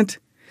appointment.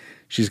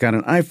 She's got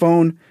an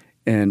iPhone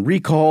and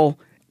recall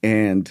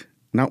and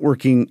not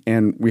working.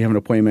 And we have an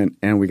appointment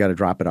and we got to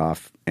drop it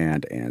off.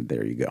 And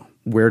there you go.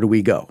 Where do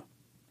we go?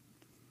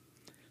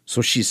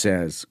 So she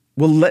says,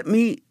 well, let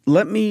me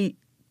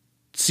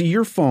see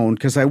your phone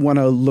because I want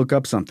to look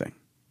up something.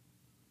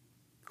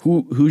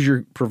 Who's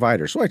your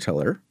provider? So I tell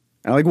her,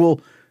 I'm like,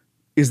 well,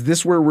 is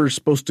this where we're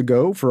supposed to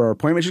go for our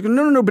appointment? She goes,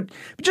 no, but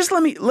just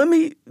let me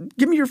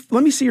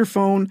see your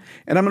phone,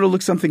 and I'm going to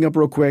look something up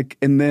real quick,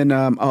 and then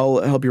I'll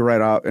help you right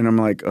out. And I'm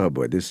like, oh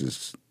boy, I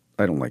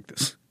don't like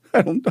this.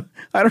 I don't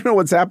know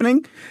what's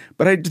happening,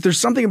 but there's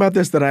something about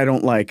this that I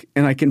don't like,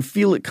 and I can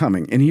feel it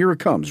coming. And here it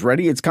comes.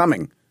 Ready? It's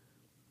coming.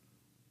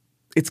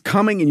 It's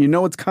coming, and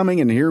it's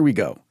coming, and here we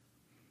go.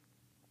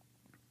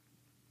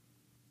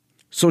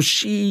 So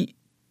she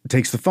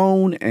takes the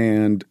phone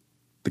and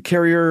the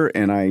carrier,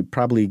 and I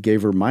probably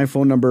gave her my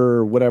phone number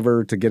or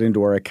whatever to get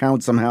into our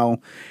account somehow.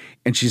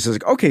 And she says,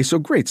 okay, so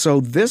great.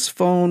 So this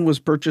phone was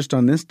purchased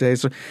on this day.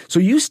 So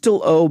you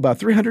still owe about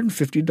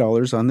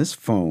 $350 on this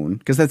phone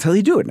because that's how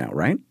you do it now,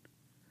 right?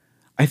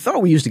 I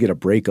thought we used to get a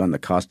break on the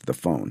cost of the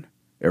phone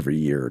every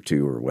year or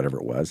two or whatever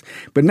it was.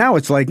 But now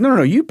it's like,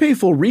 no, you pay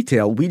full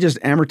retail. We just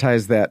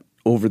amortize that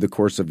over the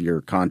course of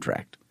your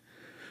contract.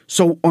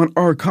 So on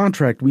our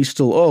contract, we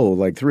still owe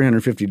like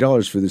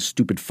 $350 for this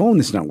stupid phone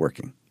that's not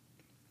working.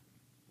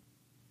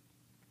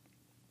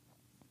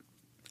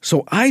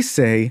 So I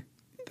say,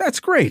 that's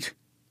great.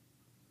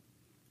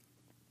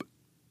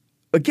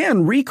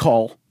 Again,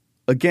 recall.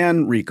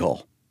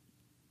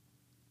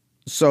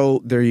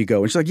 So there you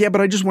go. And she's like, yeah,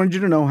 but I just wanted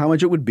you to know how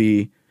much it would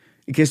be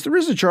in case there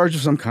is a charge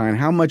of some kind,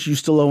 how much you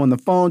still owe on the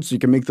phone so you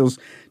can make those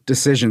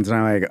decisions. And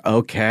I'm like,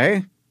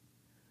 okay.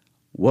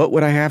 What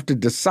would I have to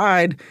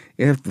decide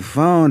if the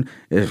phone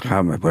is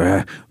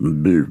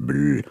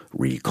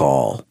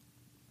recall?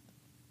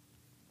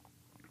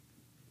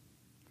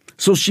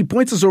 So she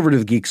points us over to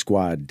the Geek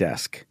Squad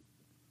desk.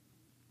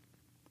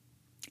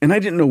 And I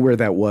didn't know where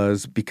that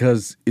was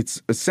because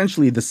it's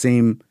essentially the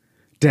same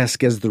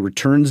desk as the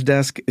returns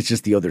desk. It's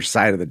just the other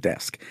side of the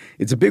desk.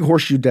 It's a big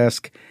horseshoe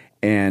desk,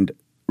 and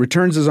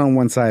returns is on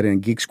one side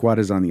and Geek Squad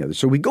is on the other.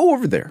 So we go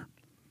over there.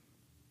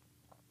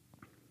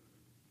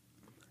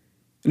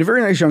 And a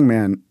very nice young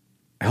man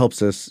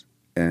helps us,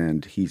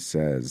 and he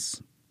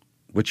says,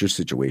 what's your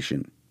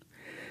situation?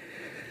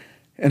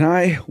 And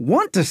I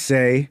want to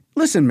say,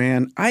 listen,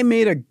 man, I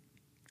made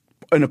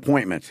an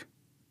appointment.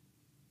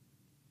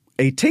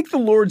 A take the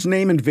Lord's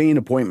name in vain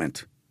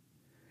appointment.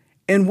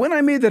 And when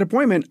I made that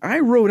appointment, I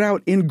wrote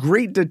out in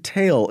great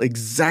detail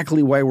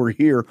exactly why we're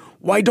here.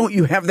 Why don't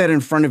you have that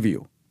in front of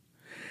you?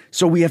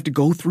 So we have to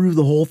go through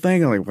the whole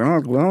thing. I'm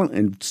like, well,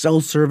 and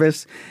cell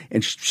service.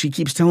 And she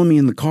keeps telling me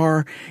in the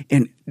car,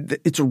 and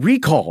it's a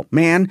recall,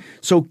 man.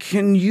 So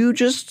can you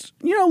just,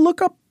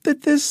 look up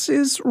that this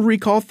is a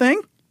recall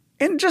thing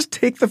and just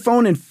take the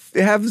phone and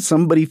have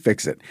somebody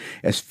fix it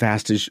as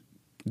fast as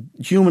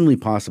humanly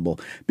possible,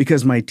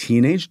 because my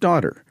teenage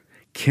daughter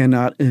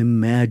cannot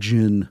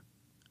imagine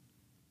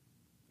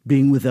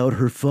being without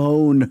her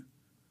phone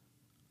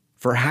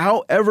for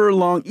however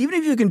long. Even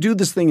if you can do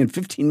this thing in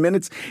 15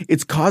 minutes,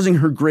 it's causing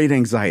her great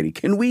anxiety.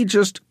 Can we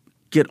just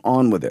get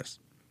on with this?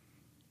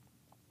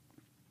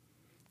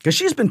 Because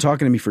she's been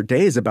talking to me for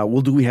days about,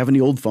 well, do we have any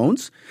old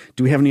phones?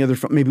 Do we have any other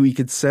phone? Maybe we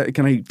could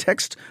can I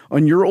text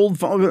on your old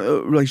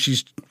phone? Like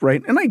she's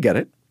right. And I get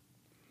it.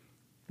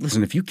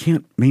 Listen, if you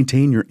can't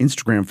maintain your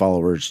Instagram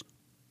followers,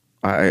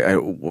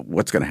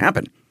 what's going to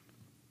happen?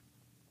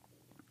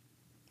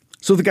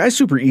 So the guy's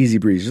super easy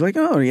breezy. He's like,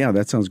 oh, yeah,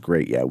 that sounds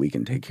great. Yeah, we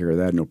can take care of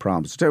that. No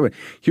problem. So tell you what,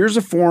 here's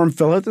a form.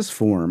 Fill out this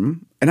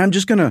form. And I'm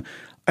just going to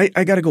 –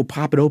 I got to go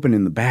pop it open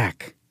in the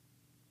back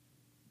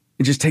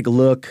and just take a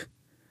look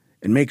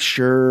and make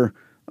sure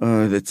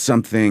that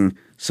something.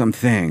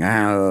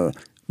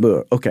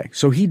 Okay,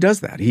 so he does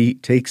that.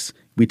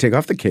 We take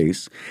off the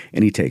case,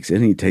 and he takes it,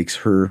 and he takes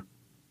her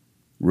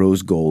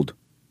rose gold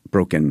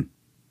broken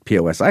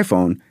POS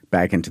iPhone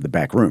back into the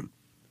back room.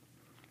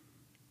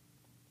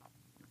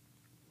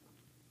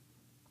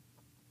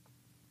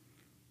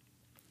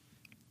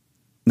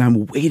 Now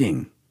I'm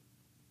waiting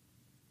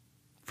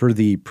for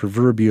the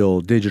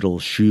proverbial digital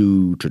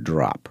shoe to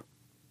drop.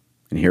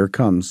 And here it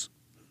comes.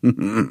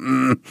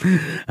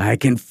 I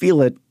can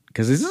feel it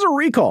because this is a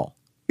recall.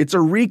 It's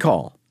a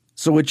recall.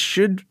 So it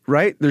should,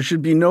 right? There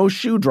should be no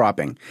shoe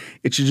dropping.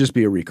 It should just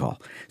be a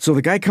recall. So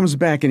the guy comes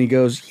back and he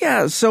goes,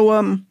 yeah,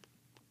 so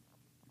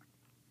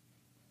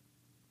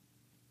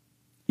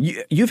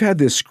you've had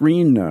this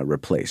screen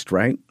replaced,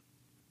 right?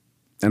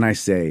 And I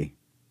say,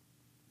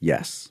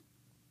 yes.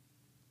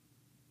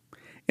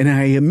 And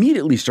I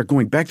immediately start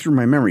going back through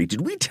my memory.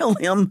 Did we tell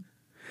him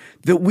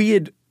that we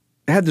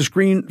had the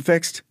screen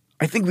fixed?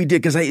 I think we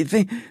did because I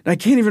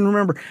can't even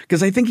remember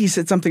because I think he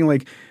said something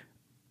like,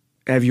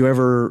 have you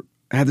ever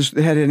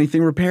had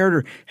anything repaired,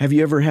 or have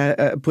you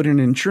ever put in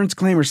an insurance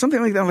claim or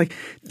something like that? Like,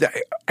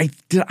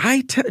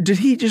 did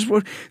he just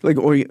like?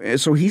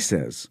 So he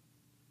says,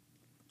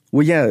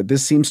 well, yeah,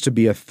 this seems to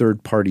be a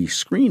third party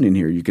screen in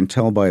here. You can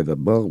tell by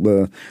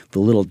the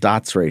little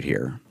dots right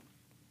here.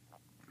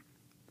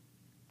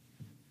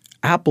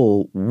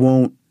 Apple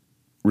won't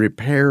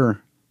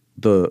repair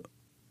the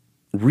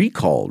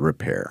recall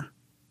repair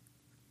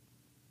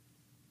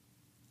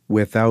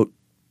without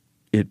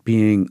it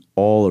being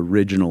all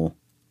original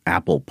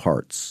Apple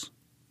parts.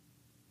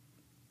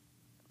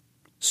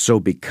 So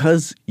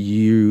because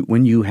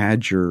when you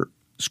had your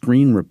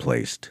screen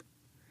replaced,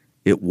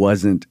 it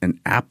wasn't an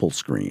Apple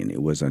screen,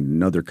 it was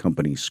another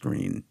company's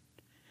screen.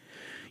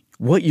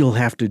 What you'll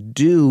have to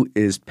do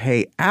is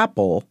pay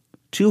Apple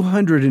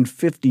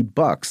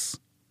 $250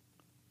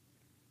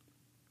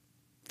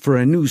 for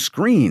a new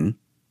screen,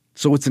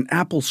 so it's an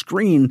Apple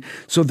screen,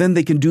 so then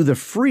they can do the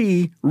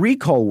free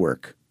recall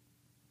work.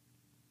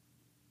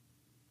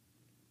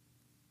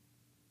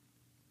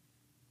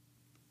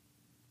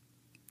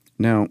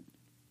 Now,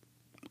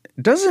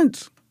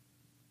 doesn't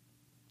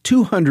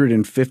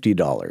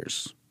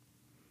 $250,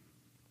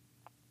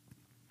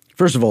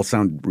 first of all,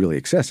 sound really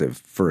excessive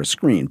for a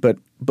screen, but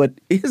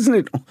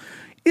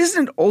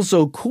isn't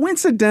also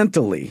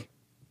coincidentally,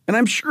 and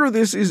I'm sure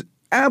this is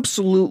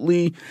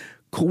absolutely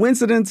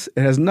coincidence,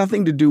 it has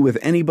nothing to do with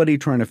anybody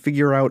trying to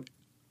figure out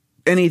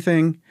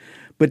anything,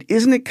 but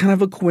isn't it kind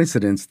of a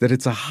coincidence that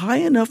it's a high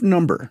enough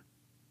number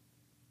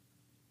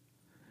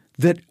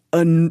that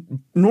a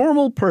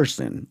normal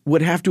person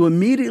would have to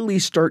immediately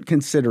start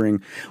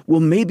considering, well,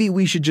 maybe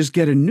we should just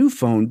get a new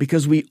phone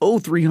because we owe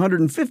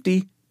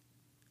 $350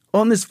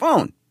 on this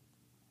phone.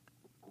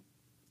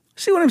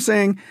 See what I'm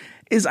saying?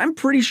 Is I'm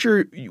pretty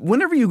sure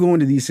whenever you go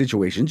into these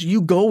situations,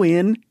 you go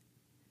in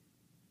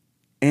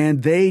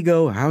and they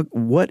go,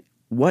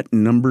 what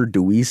number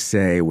do we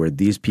say where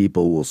these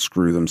people will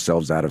screw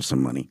themselves out of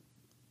some money?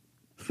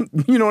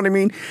 You know what I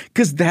mean?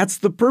 Because that's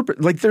the purpose.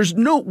 Like,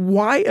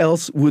 why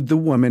else would the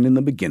woman in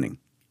the beginning,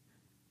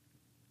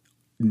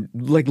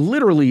 like,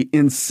 literally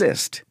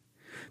insist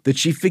that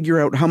she figure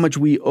out how much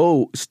we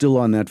owe still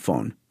on that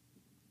phone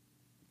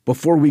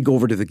before we go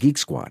over to the Geek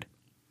Squad?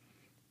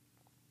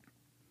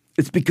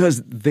 It's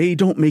because they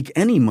don't make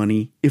any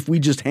money if we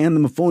just hand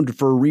them a phone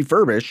for a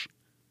refurbish.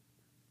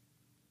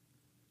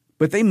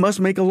 But they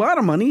must make a lot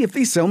of money if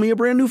they sell me a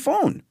brand new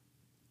phone.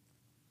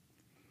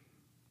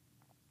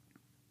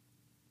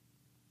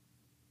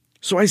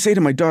 So I say to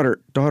my daughter,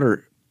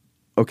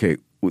 okay,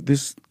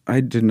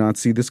 I did not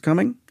see this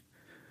coming.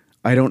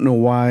 I don't know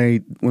why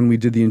when we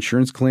did the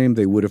insurance claim,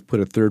 they would have put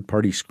a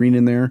third-party screen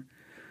in there.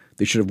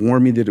 They should have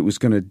warned me that it was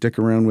going to dick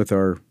around with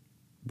our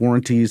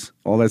warranties,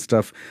 all that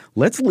stuff.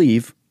 Let's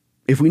leave.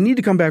 If we need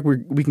to come back,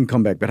 we can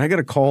come back. But I got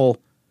to call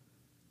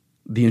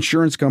the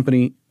insurance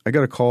company. I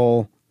got to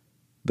call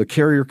the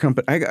carrier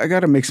company. I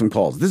got to make some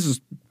calls. This is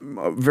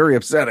very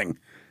upsetting.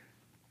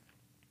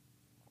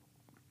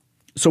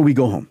 So we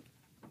go home.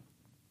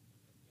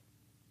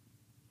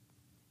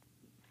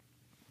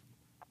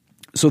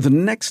 So the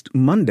next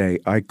Monday,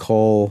 I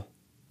call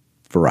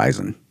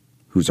Verizon,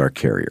 who's our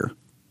carrier.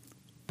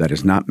 That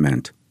is not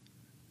meant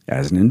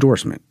as an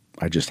endorsement.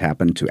 I just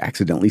happened to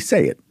accidentally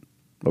say it.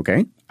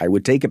 Okay? I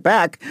would take it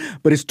back,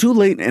 but it's too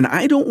late, and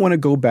I don't want to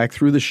go back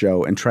through the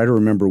show and try to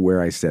remember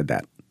where I said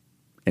that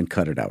and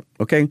cut it out.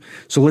 Okay?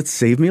 So let's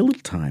save me a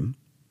little time,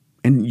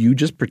 and you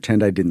just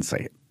pretend I didn't say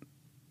it.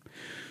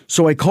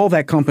 So I call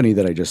that company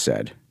that I just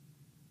said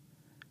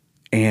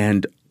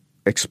and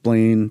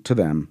explain to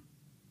them.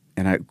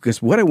 And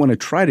because what I want to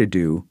try to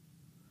do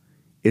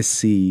is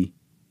see,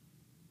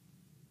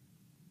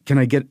 can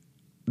I get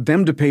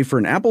them to pay for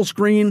an Apple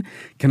screen?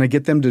 Can I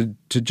get them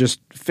to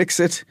just fix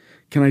it?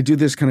 Can I do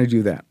this? Can I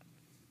do that?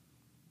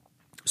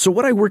 So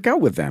what I work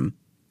out with them,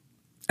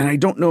 and I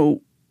don't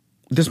know,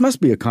 this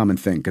must be a common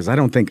thing because I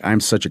don't think I'm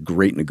such a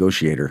great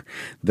negotiator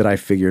that I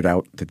figured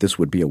out that this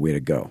would be a way to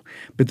go.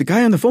 But the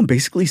guy on the phone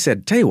basically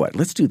said, tell you what,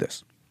 let's do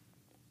this.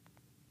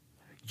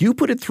 You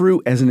put it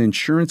through as an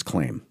insurance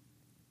claim.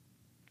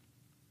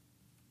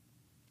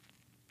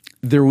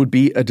 There would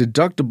be a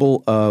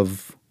deductible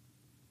of,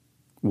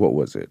 what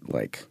was it,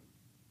 like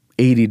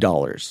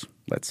 $80,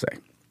 let's say.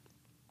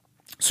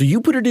 So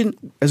you put it in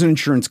as an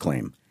insurance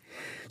claim.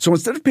 So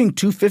instead of paying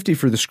 $250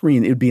 for the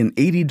screen, it would be an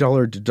 $80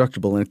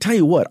 deductible. And I tell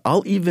you what,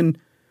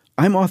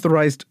 I'm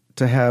authorized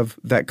to have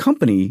that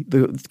company,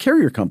 the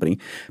carrier company,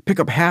 pick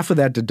up half of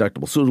that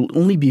deductible. So it'll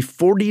only be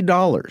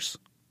 $40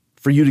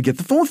 for you to get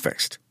the phone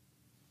fixed.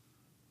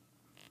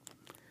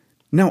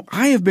 Now,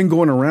 I have been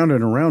going around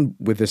and around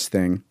with this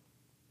thing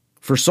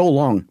for so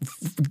long.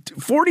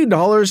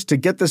 $40 to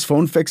get this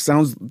phone fixed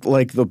sounds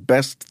like the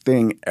best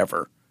thing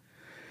ever.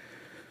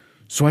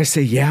 So I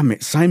say, yeah,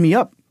 sign me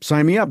up.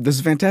 Sign me up. This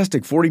is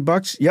fantastic.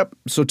 $40. Yep.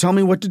 So tell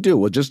me what to do.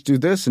 We'll just do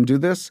this and do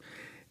this.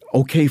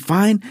 Okay,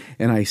 fine.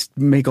 And I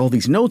make all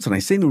these notes and I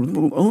say,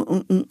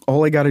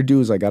 all I got to do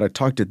is I got to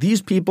talk to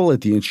these people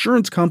at the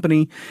insurance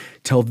company,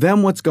 tell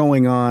them what's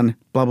going on,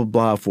 blah, blah,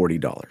 blah,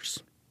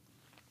 $40.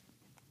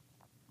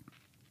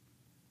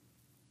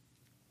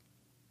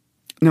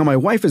 Now, my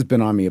wife has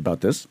been on me about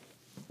this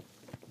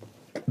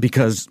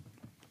because,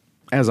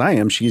 as I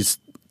am, she's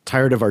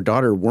tired of our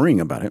daughter worrying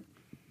about it.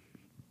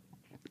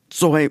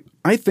 So I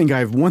think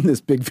I've won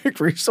this big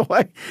victory. So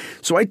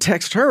I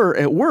text her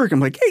at work. I'm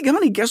like, hey,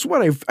 honey, guess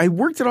what? I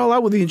worked it all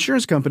out with the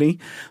insurance company,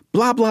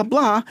 blah, blah,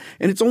 blah,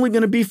 and it's only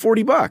going to be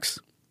 $40.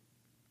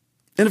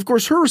 And, of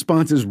course, her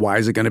response is, why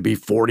is it going to be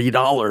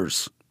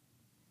 $40?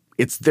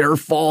 It's their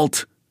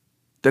fault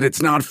that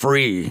it's not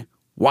free.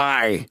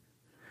 Why?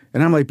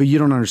 And I'm like, but you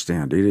don't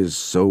understand. It is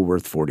so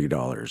worth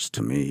 $40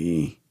 to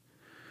me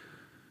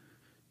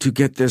to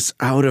get this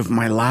out of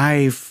my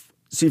life.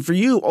 See, for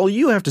you, all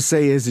you have to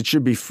say is it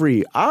should be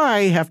free.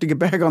 I have to get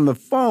back on the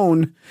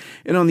phone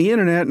and on the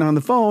internet and on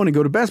the phone and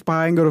go to Best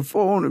Buy and go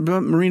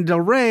to Marina Del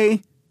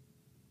Rey.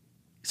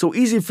 So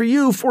easy for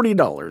you,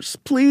 $40.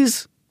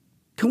 Please,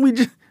 can we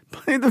just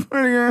buy the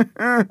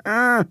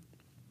 $40?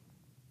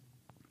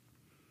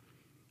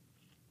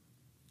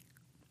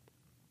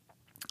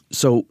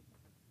 So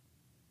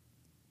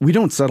we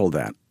don't settle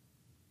that.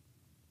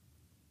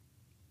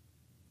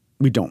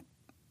 We don't.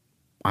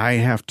 I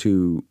have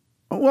to.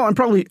 Well, I'm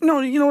probably – no,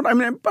 you know what? I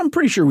mean, I'm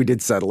pretty sure we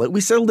did settle it. We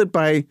settled it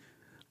by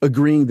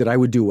agreeing that I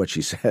would do what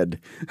she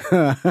said.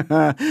 So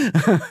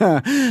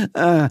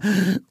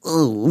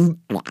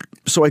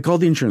I called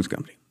the insurance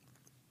company.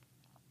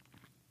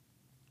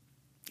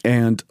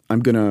 And I'm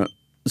going to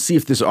see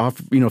if this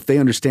offer – if they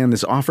understand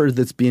this offer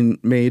that's being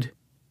made,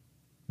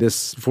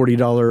 this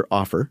 $40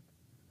 offer.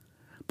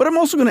 But I'm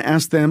also going to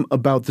ask them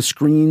about the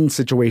screen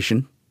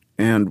situation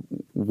and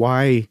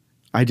why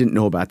I didn't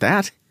know about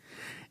that.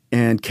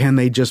 And can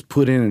they just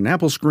put in an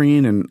Apple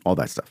screen and all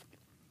that stuff?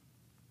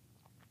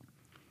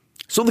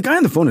 So the guy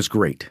on the phone is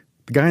great.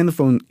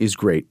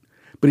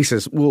 But he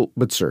says, well,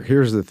 but sir,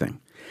 here's the thing.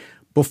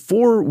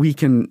 Before we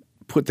can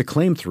put the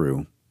claim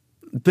through,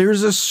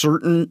 there's a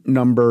certain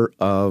number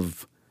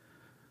of,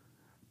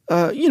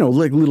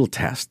 like little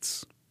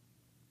tests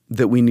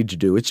that we need to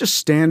do. It's just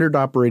standard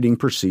operating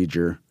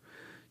procedure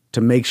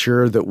to make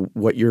sure that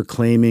what you're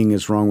claiming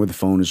is wrong with the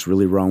phone is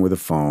really wrong with the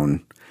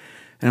phone.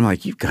 And I'm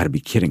like, you've got to be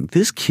kidding.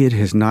 This kid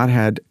has not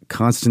had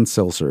constant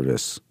cell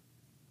service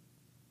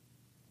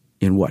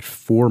in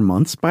 4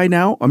 months by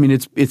now? I mean,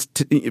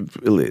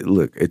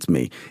 look, it's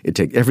me.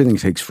 Everything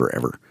takes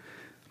forever.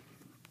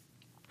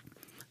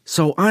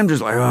 So I'm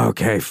just like,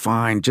 okay,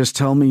 fine. Just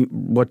tell me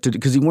what to do.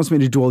 Because he wants me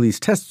to do all these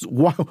tests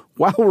while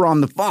we're on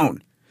the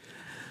phone.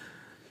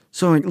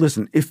 So I'm like,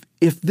 listen, if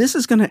this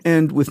is going to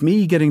end with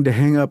me getting to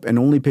hang up and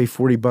only pay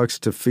 $40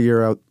 to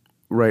figure out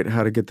right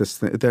how to get this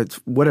thing, that's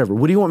whatever.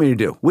 What do you want me to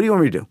do?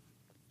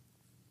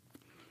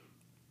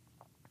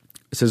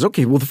 It says,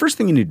 okay, well, the first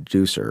thing you need to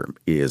do, sir,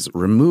 is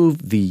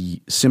remove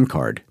the SIM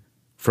card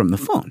from the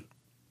phone.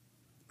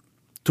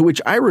 To which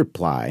I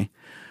reply,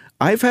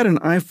 I've had an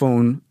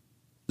iPhone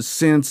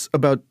since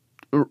about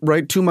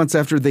 2 months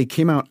after they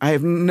came out. I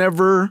have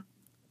never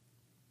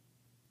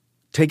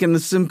taken the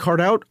SIM card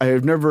out. I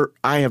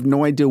have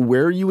no idea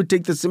where you would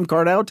take the SIM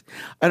card out.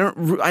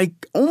 I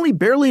only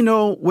barely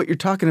know what you're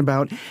talking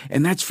about.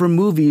 And that's from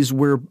movies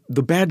where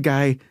the bad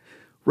guy,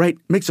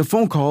 makes a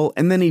phone call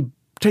and then he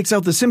takes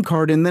out the SIM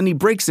card and then he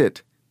breaks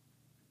it.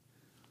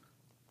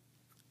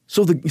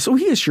 So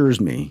he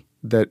assures me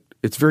that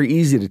it's very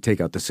easy to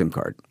take out the SIM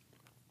card.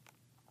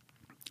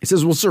 He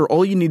says, well, sir,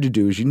 all you need to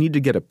do is you need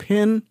to get a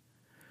pin,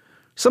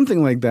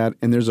 something like that,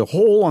 and there's a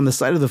hole on the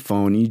side of the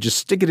phone. You just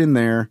stick it in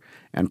there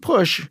and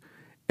push,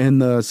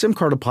 and the SIM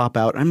card will pop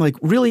out. I'm like,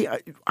 really?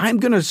 I'm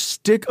going to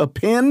stick a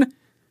pin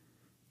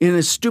in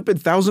a stupid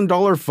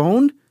 $1,000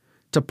 phone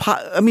to pop?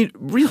 I mean,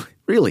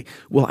 really?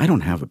 Well, I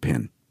don't have a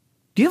pin.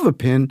 Do you have a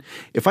pin?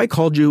 If I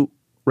called you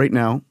right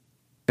now,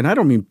 and I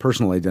don't mean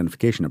personal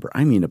identification number,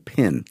 I mean a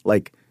pin,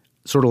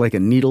 sort of like a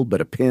needle,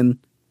 but a pin.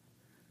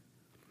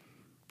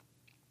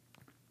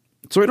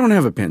 So I don't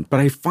have a pin, but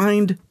I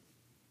find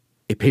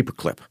a paper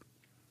clip.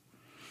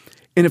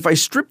 And if I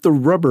strip the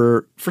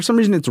rubber, for some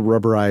reason it's a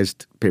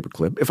rubberized paper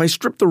clip. If I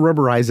strip the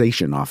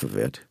rubberization off of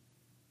it,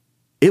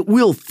 it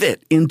will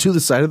fit into the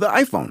side of the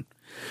iPhone.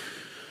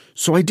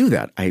 So I do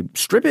that. I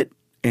strip it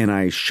and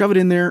I shove it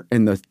in there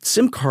and the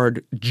SIM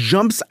card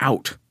jumps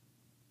out,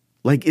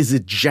 like is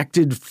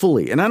ejected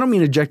fully. And I don't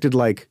mean ejected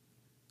like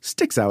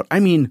sticks out. I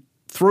mean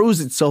throws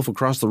itself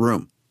across the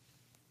room.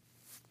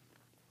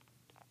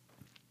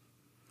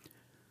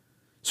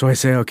 So I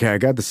say, okay, I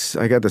got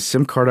the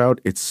SIM card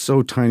out. It's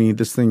so tiny.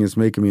 This thing is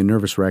making me a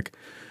nervous wreck.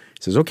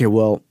 He says, okay,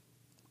 well,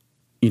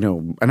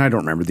 and I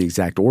don't remember the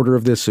exact order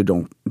of this, so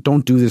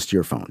don't do this to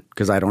your phone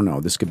because I don't know.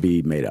 This could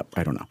be made up.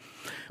 I don't know.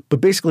 But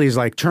basically he's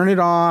like, turn it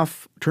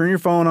off, turn your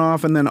phone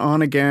off and then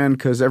on again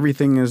because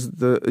everything is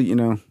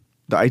the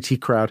IT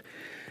crowd.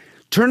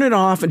 Turn it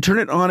off and turn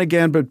it on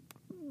again, but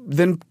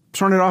then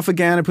turn it off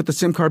again and put the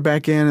SIM card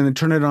back in and then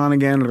turn it on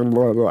again, blah,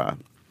 blah, blah.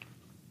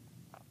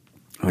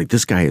 Like,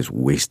 this guy is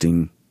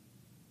wasting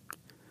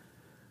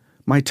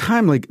my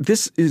time. Like,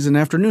 this is an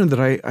afternoon that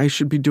I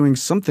should be doing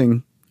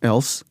something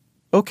else.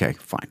 Okay,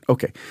 fine.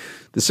 Okay.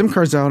 The SIM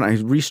card's out. I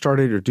restart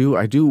it or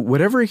I do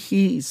whatever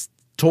he's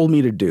told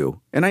me to do.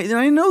 And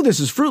I know this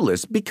is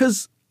fruitless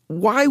because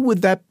why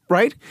would that,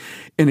 right?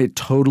 And it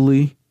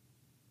totally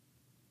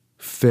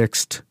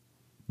fixed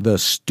the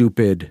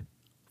stupid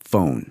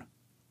phone.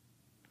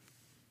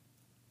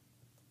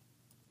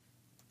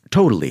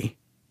 Totally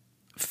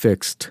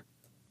fixed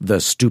the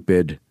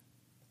stupid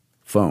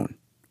phone.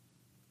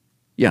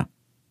 Yeah.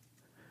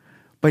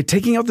 By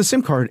taking out the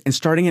SIM card and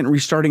starting it and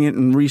restarting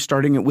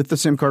it with the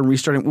SIM card and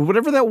restarting it,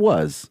 whatever that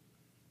was,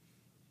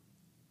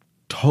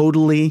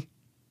 totally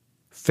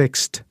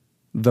fixed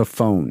the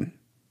phone.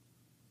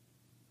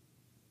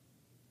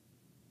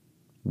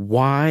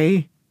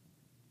 Why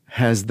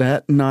has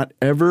that not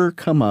ever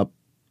come up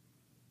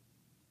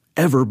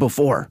ever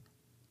before?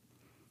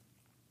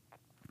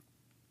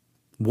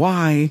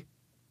 Why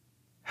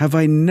have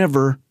I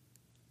never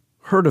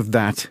heard of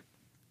that?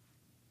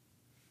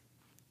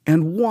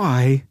 And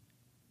why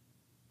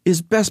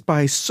is Best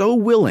Buy so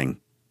willing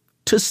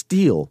to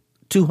steal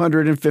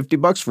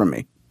 $250 from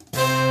me?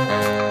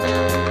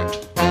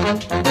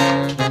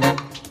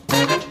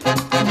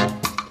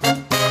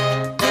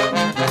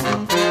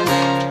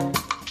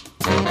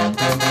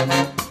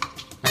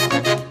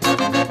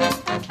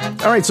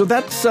 All right, so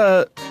that's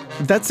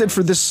it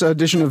for this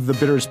edition of The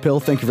Bitterest Pill.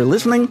 Thank you for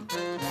listening.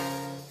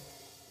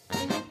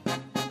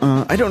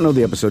 I don't know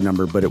the episode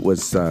number, but it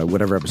was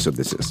whatever episode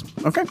this is.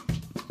 Okay.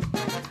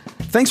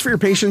 Thanks for your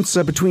patience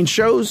between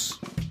shows.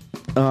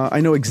 I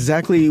know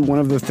exactly one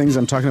of the things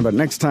I'm talking about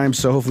next time,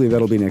 so hopefully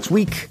that'll be next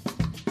week.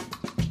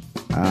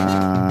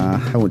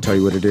 I won't tell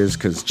you what it is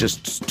because it's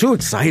just too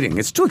exciting.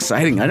 It's too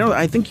exciting.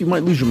 I think you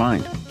might lose your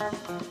mind.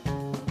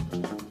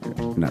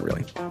 Not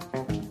really.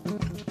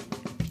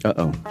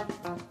 Uh-oh.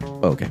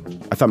 Okay.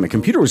 I thought my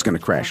computer was going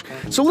to crash.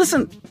 So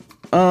listen,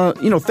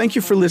 thank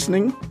you for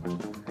listening.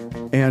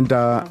 And,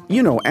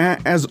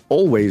 as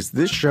always,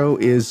 this show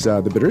is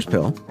The Bitterest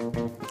Pill,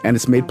 and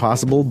it's made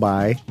possible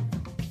by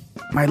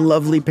my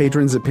lovely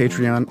patrons at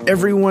Patreon.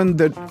 Everyone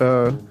that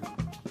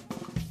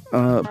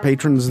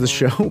patrons the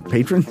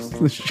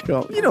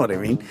show, you know what I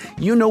mean.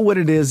 You know what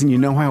it is and you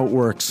know how it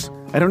works.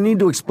 I don't need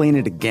to explain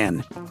it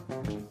again.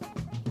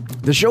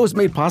 The show is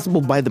made possible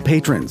by the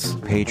patrons.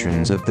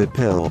 Patrons of The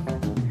Pill.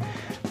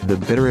 The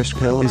Bitterest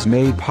Pill is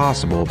made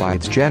possible by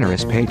its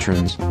generous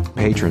patrons.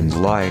 Patrons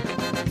like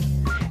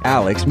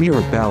Alex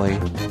Mirabelli,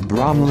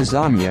 Bram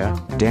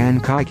Lasagna, Dan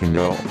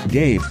Kuykendall,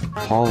 Dave,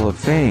 Hall of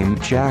Fame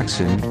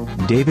Jackson,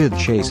 David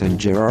Chase and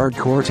Gerard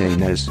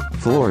Cortines,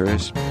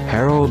 Flores,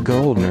 Harold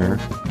Goldner,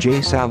 Jay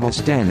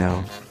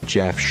Savastano,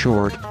 Jeff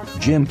Short,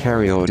 Jim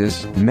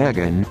Cariotis,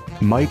 Megan,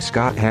 Mike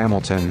Scott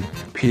Hamilton,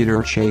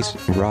 Peter Chase,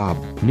 Rob,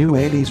 New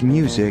 80s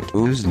Music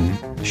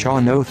Uzden,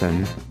 Sean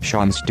Othan,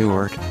 Sean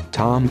Stewart,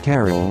 Tom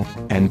Carroll,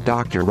 and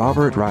Dr.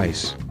 Robert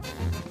Rice.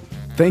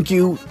 Thank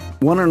you,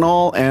 one and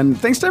all, and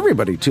thanks to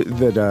everybody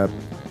that.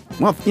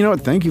 Well, you know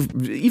what? Thank you.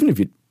 Even if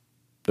you,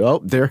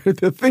 there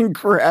the thing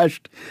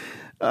crashed.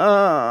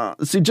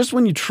 See, just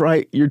when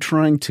you're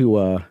trying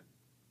to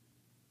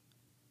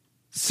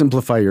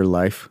simplify your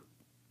life,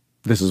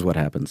 this is what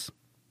happens.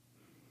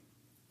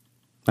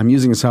 I'm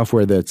using a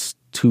software that's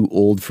too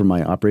old for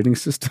my operating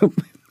system.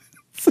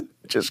 It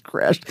just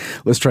crashed.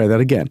 Let's try that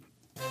again.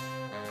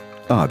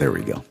 Oh, there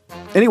we go.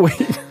 Anyway,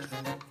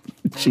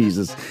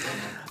 Jesus.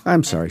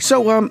 I'm sorry.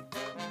 So,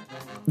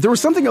 there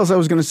was something else I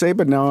was going to say,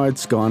 but now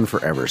it's gone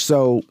forever.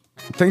 So,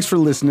 thanks for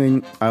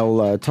listening.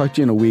 I'll talk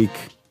to you in a week.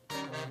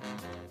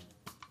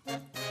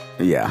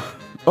 Yeah.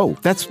 Oh,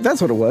 that's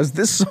what it was.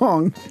 This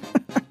song.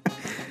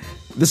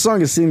 This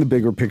song is Seeing the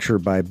Bigger Picture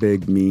by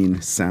Big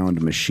Mean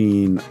Sound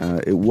Machine.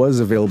 It was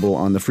available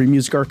on the Free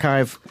Music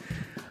Archive.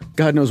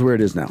 God knows where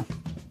it is now.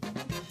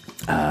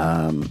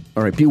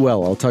 All right, be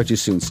well. I'll talk to you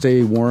soon.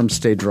 Stay warm,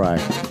 stay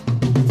dry.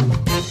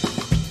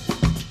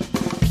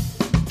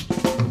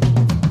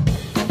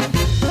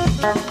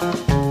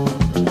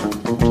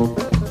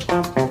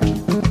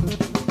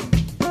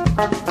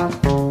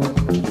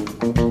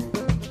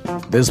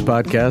 This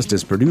podcast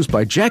is produced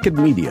by Jacket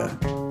Media,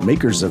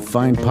 makers of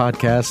fine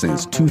podcasts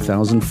since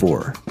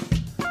 2004.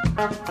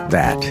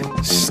 That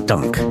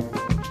stunk.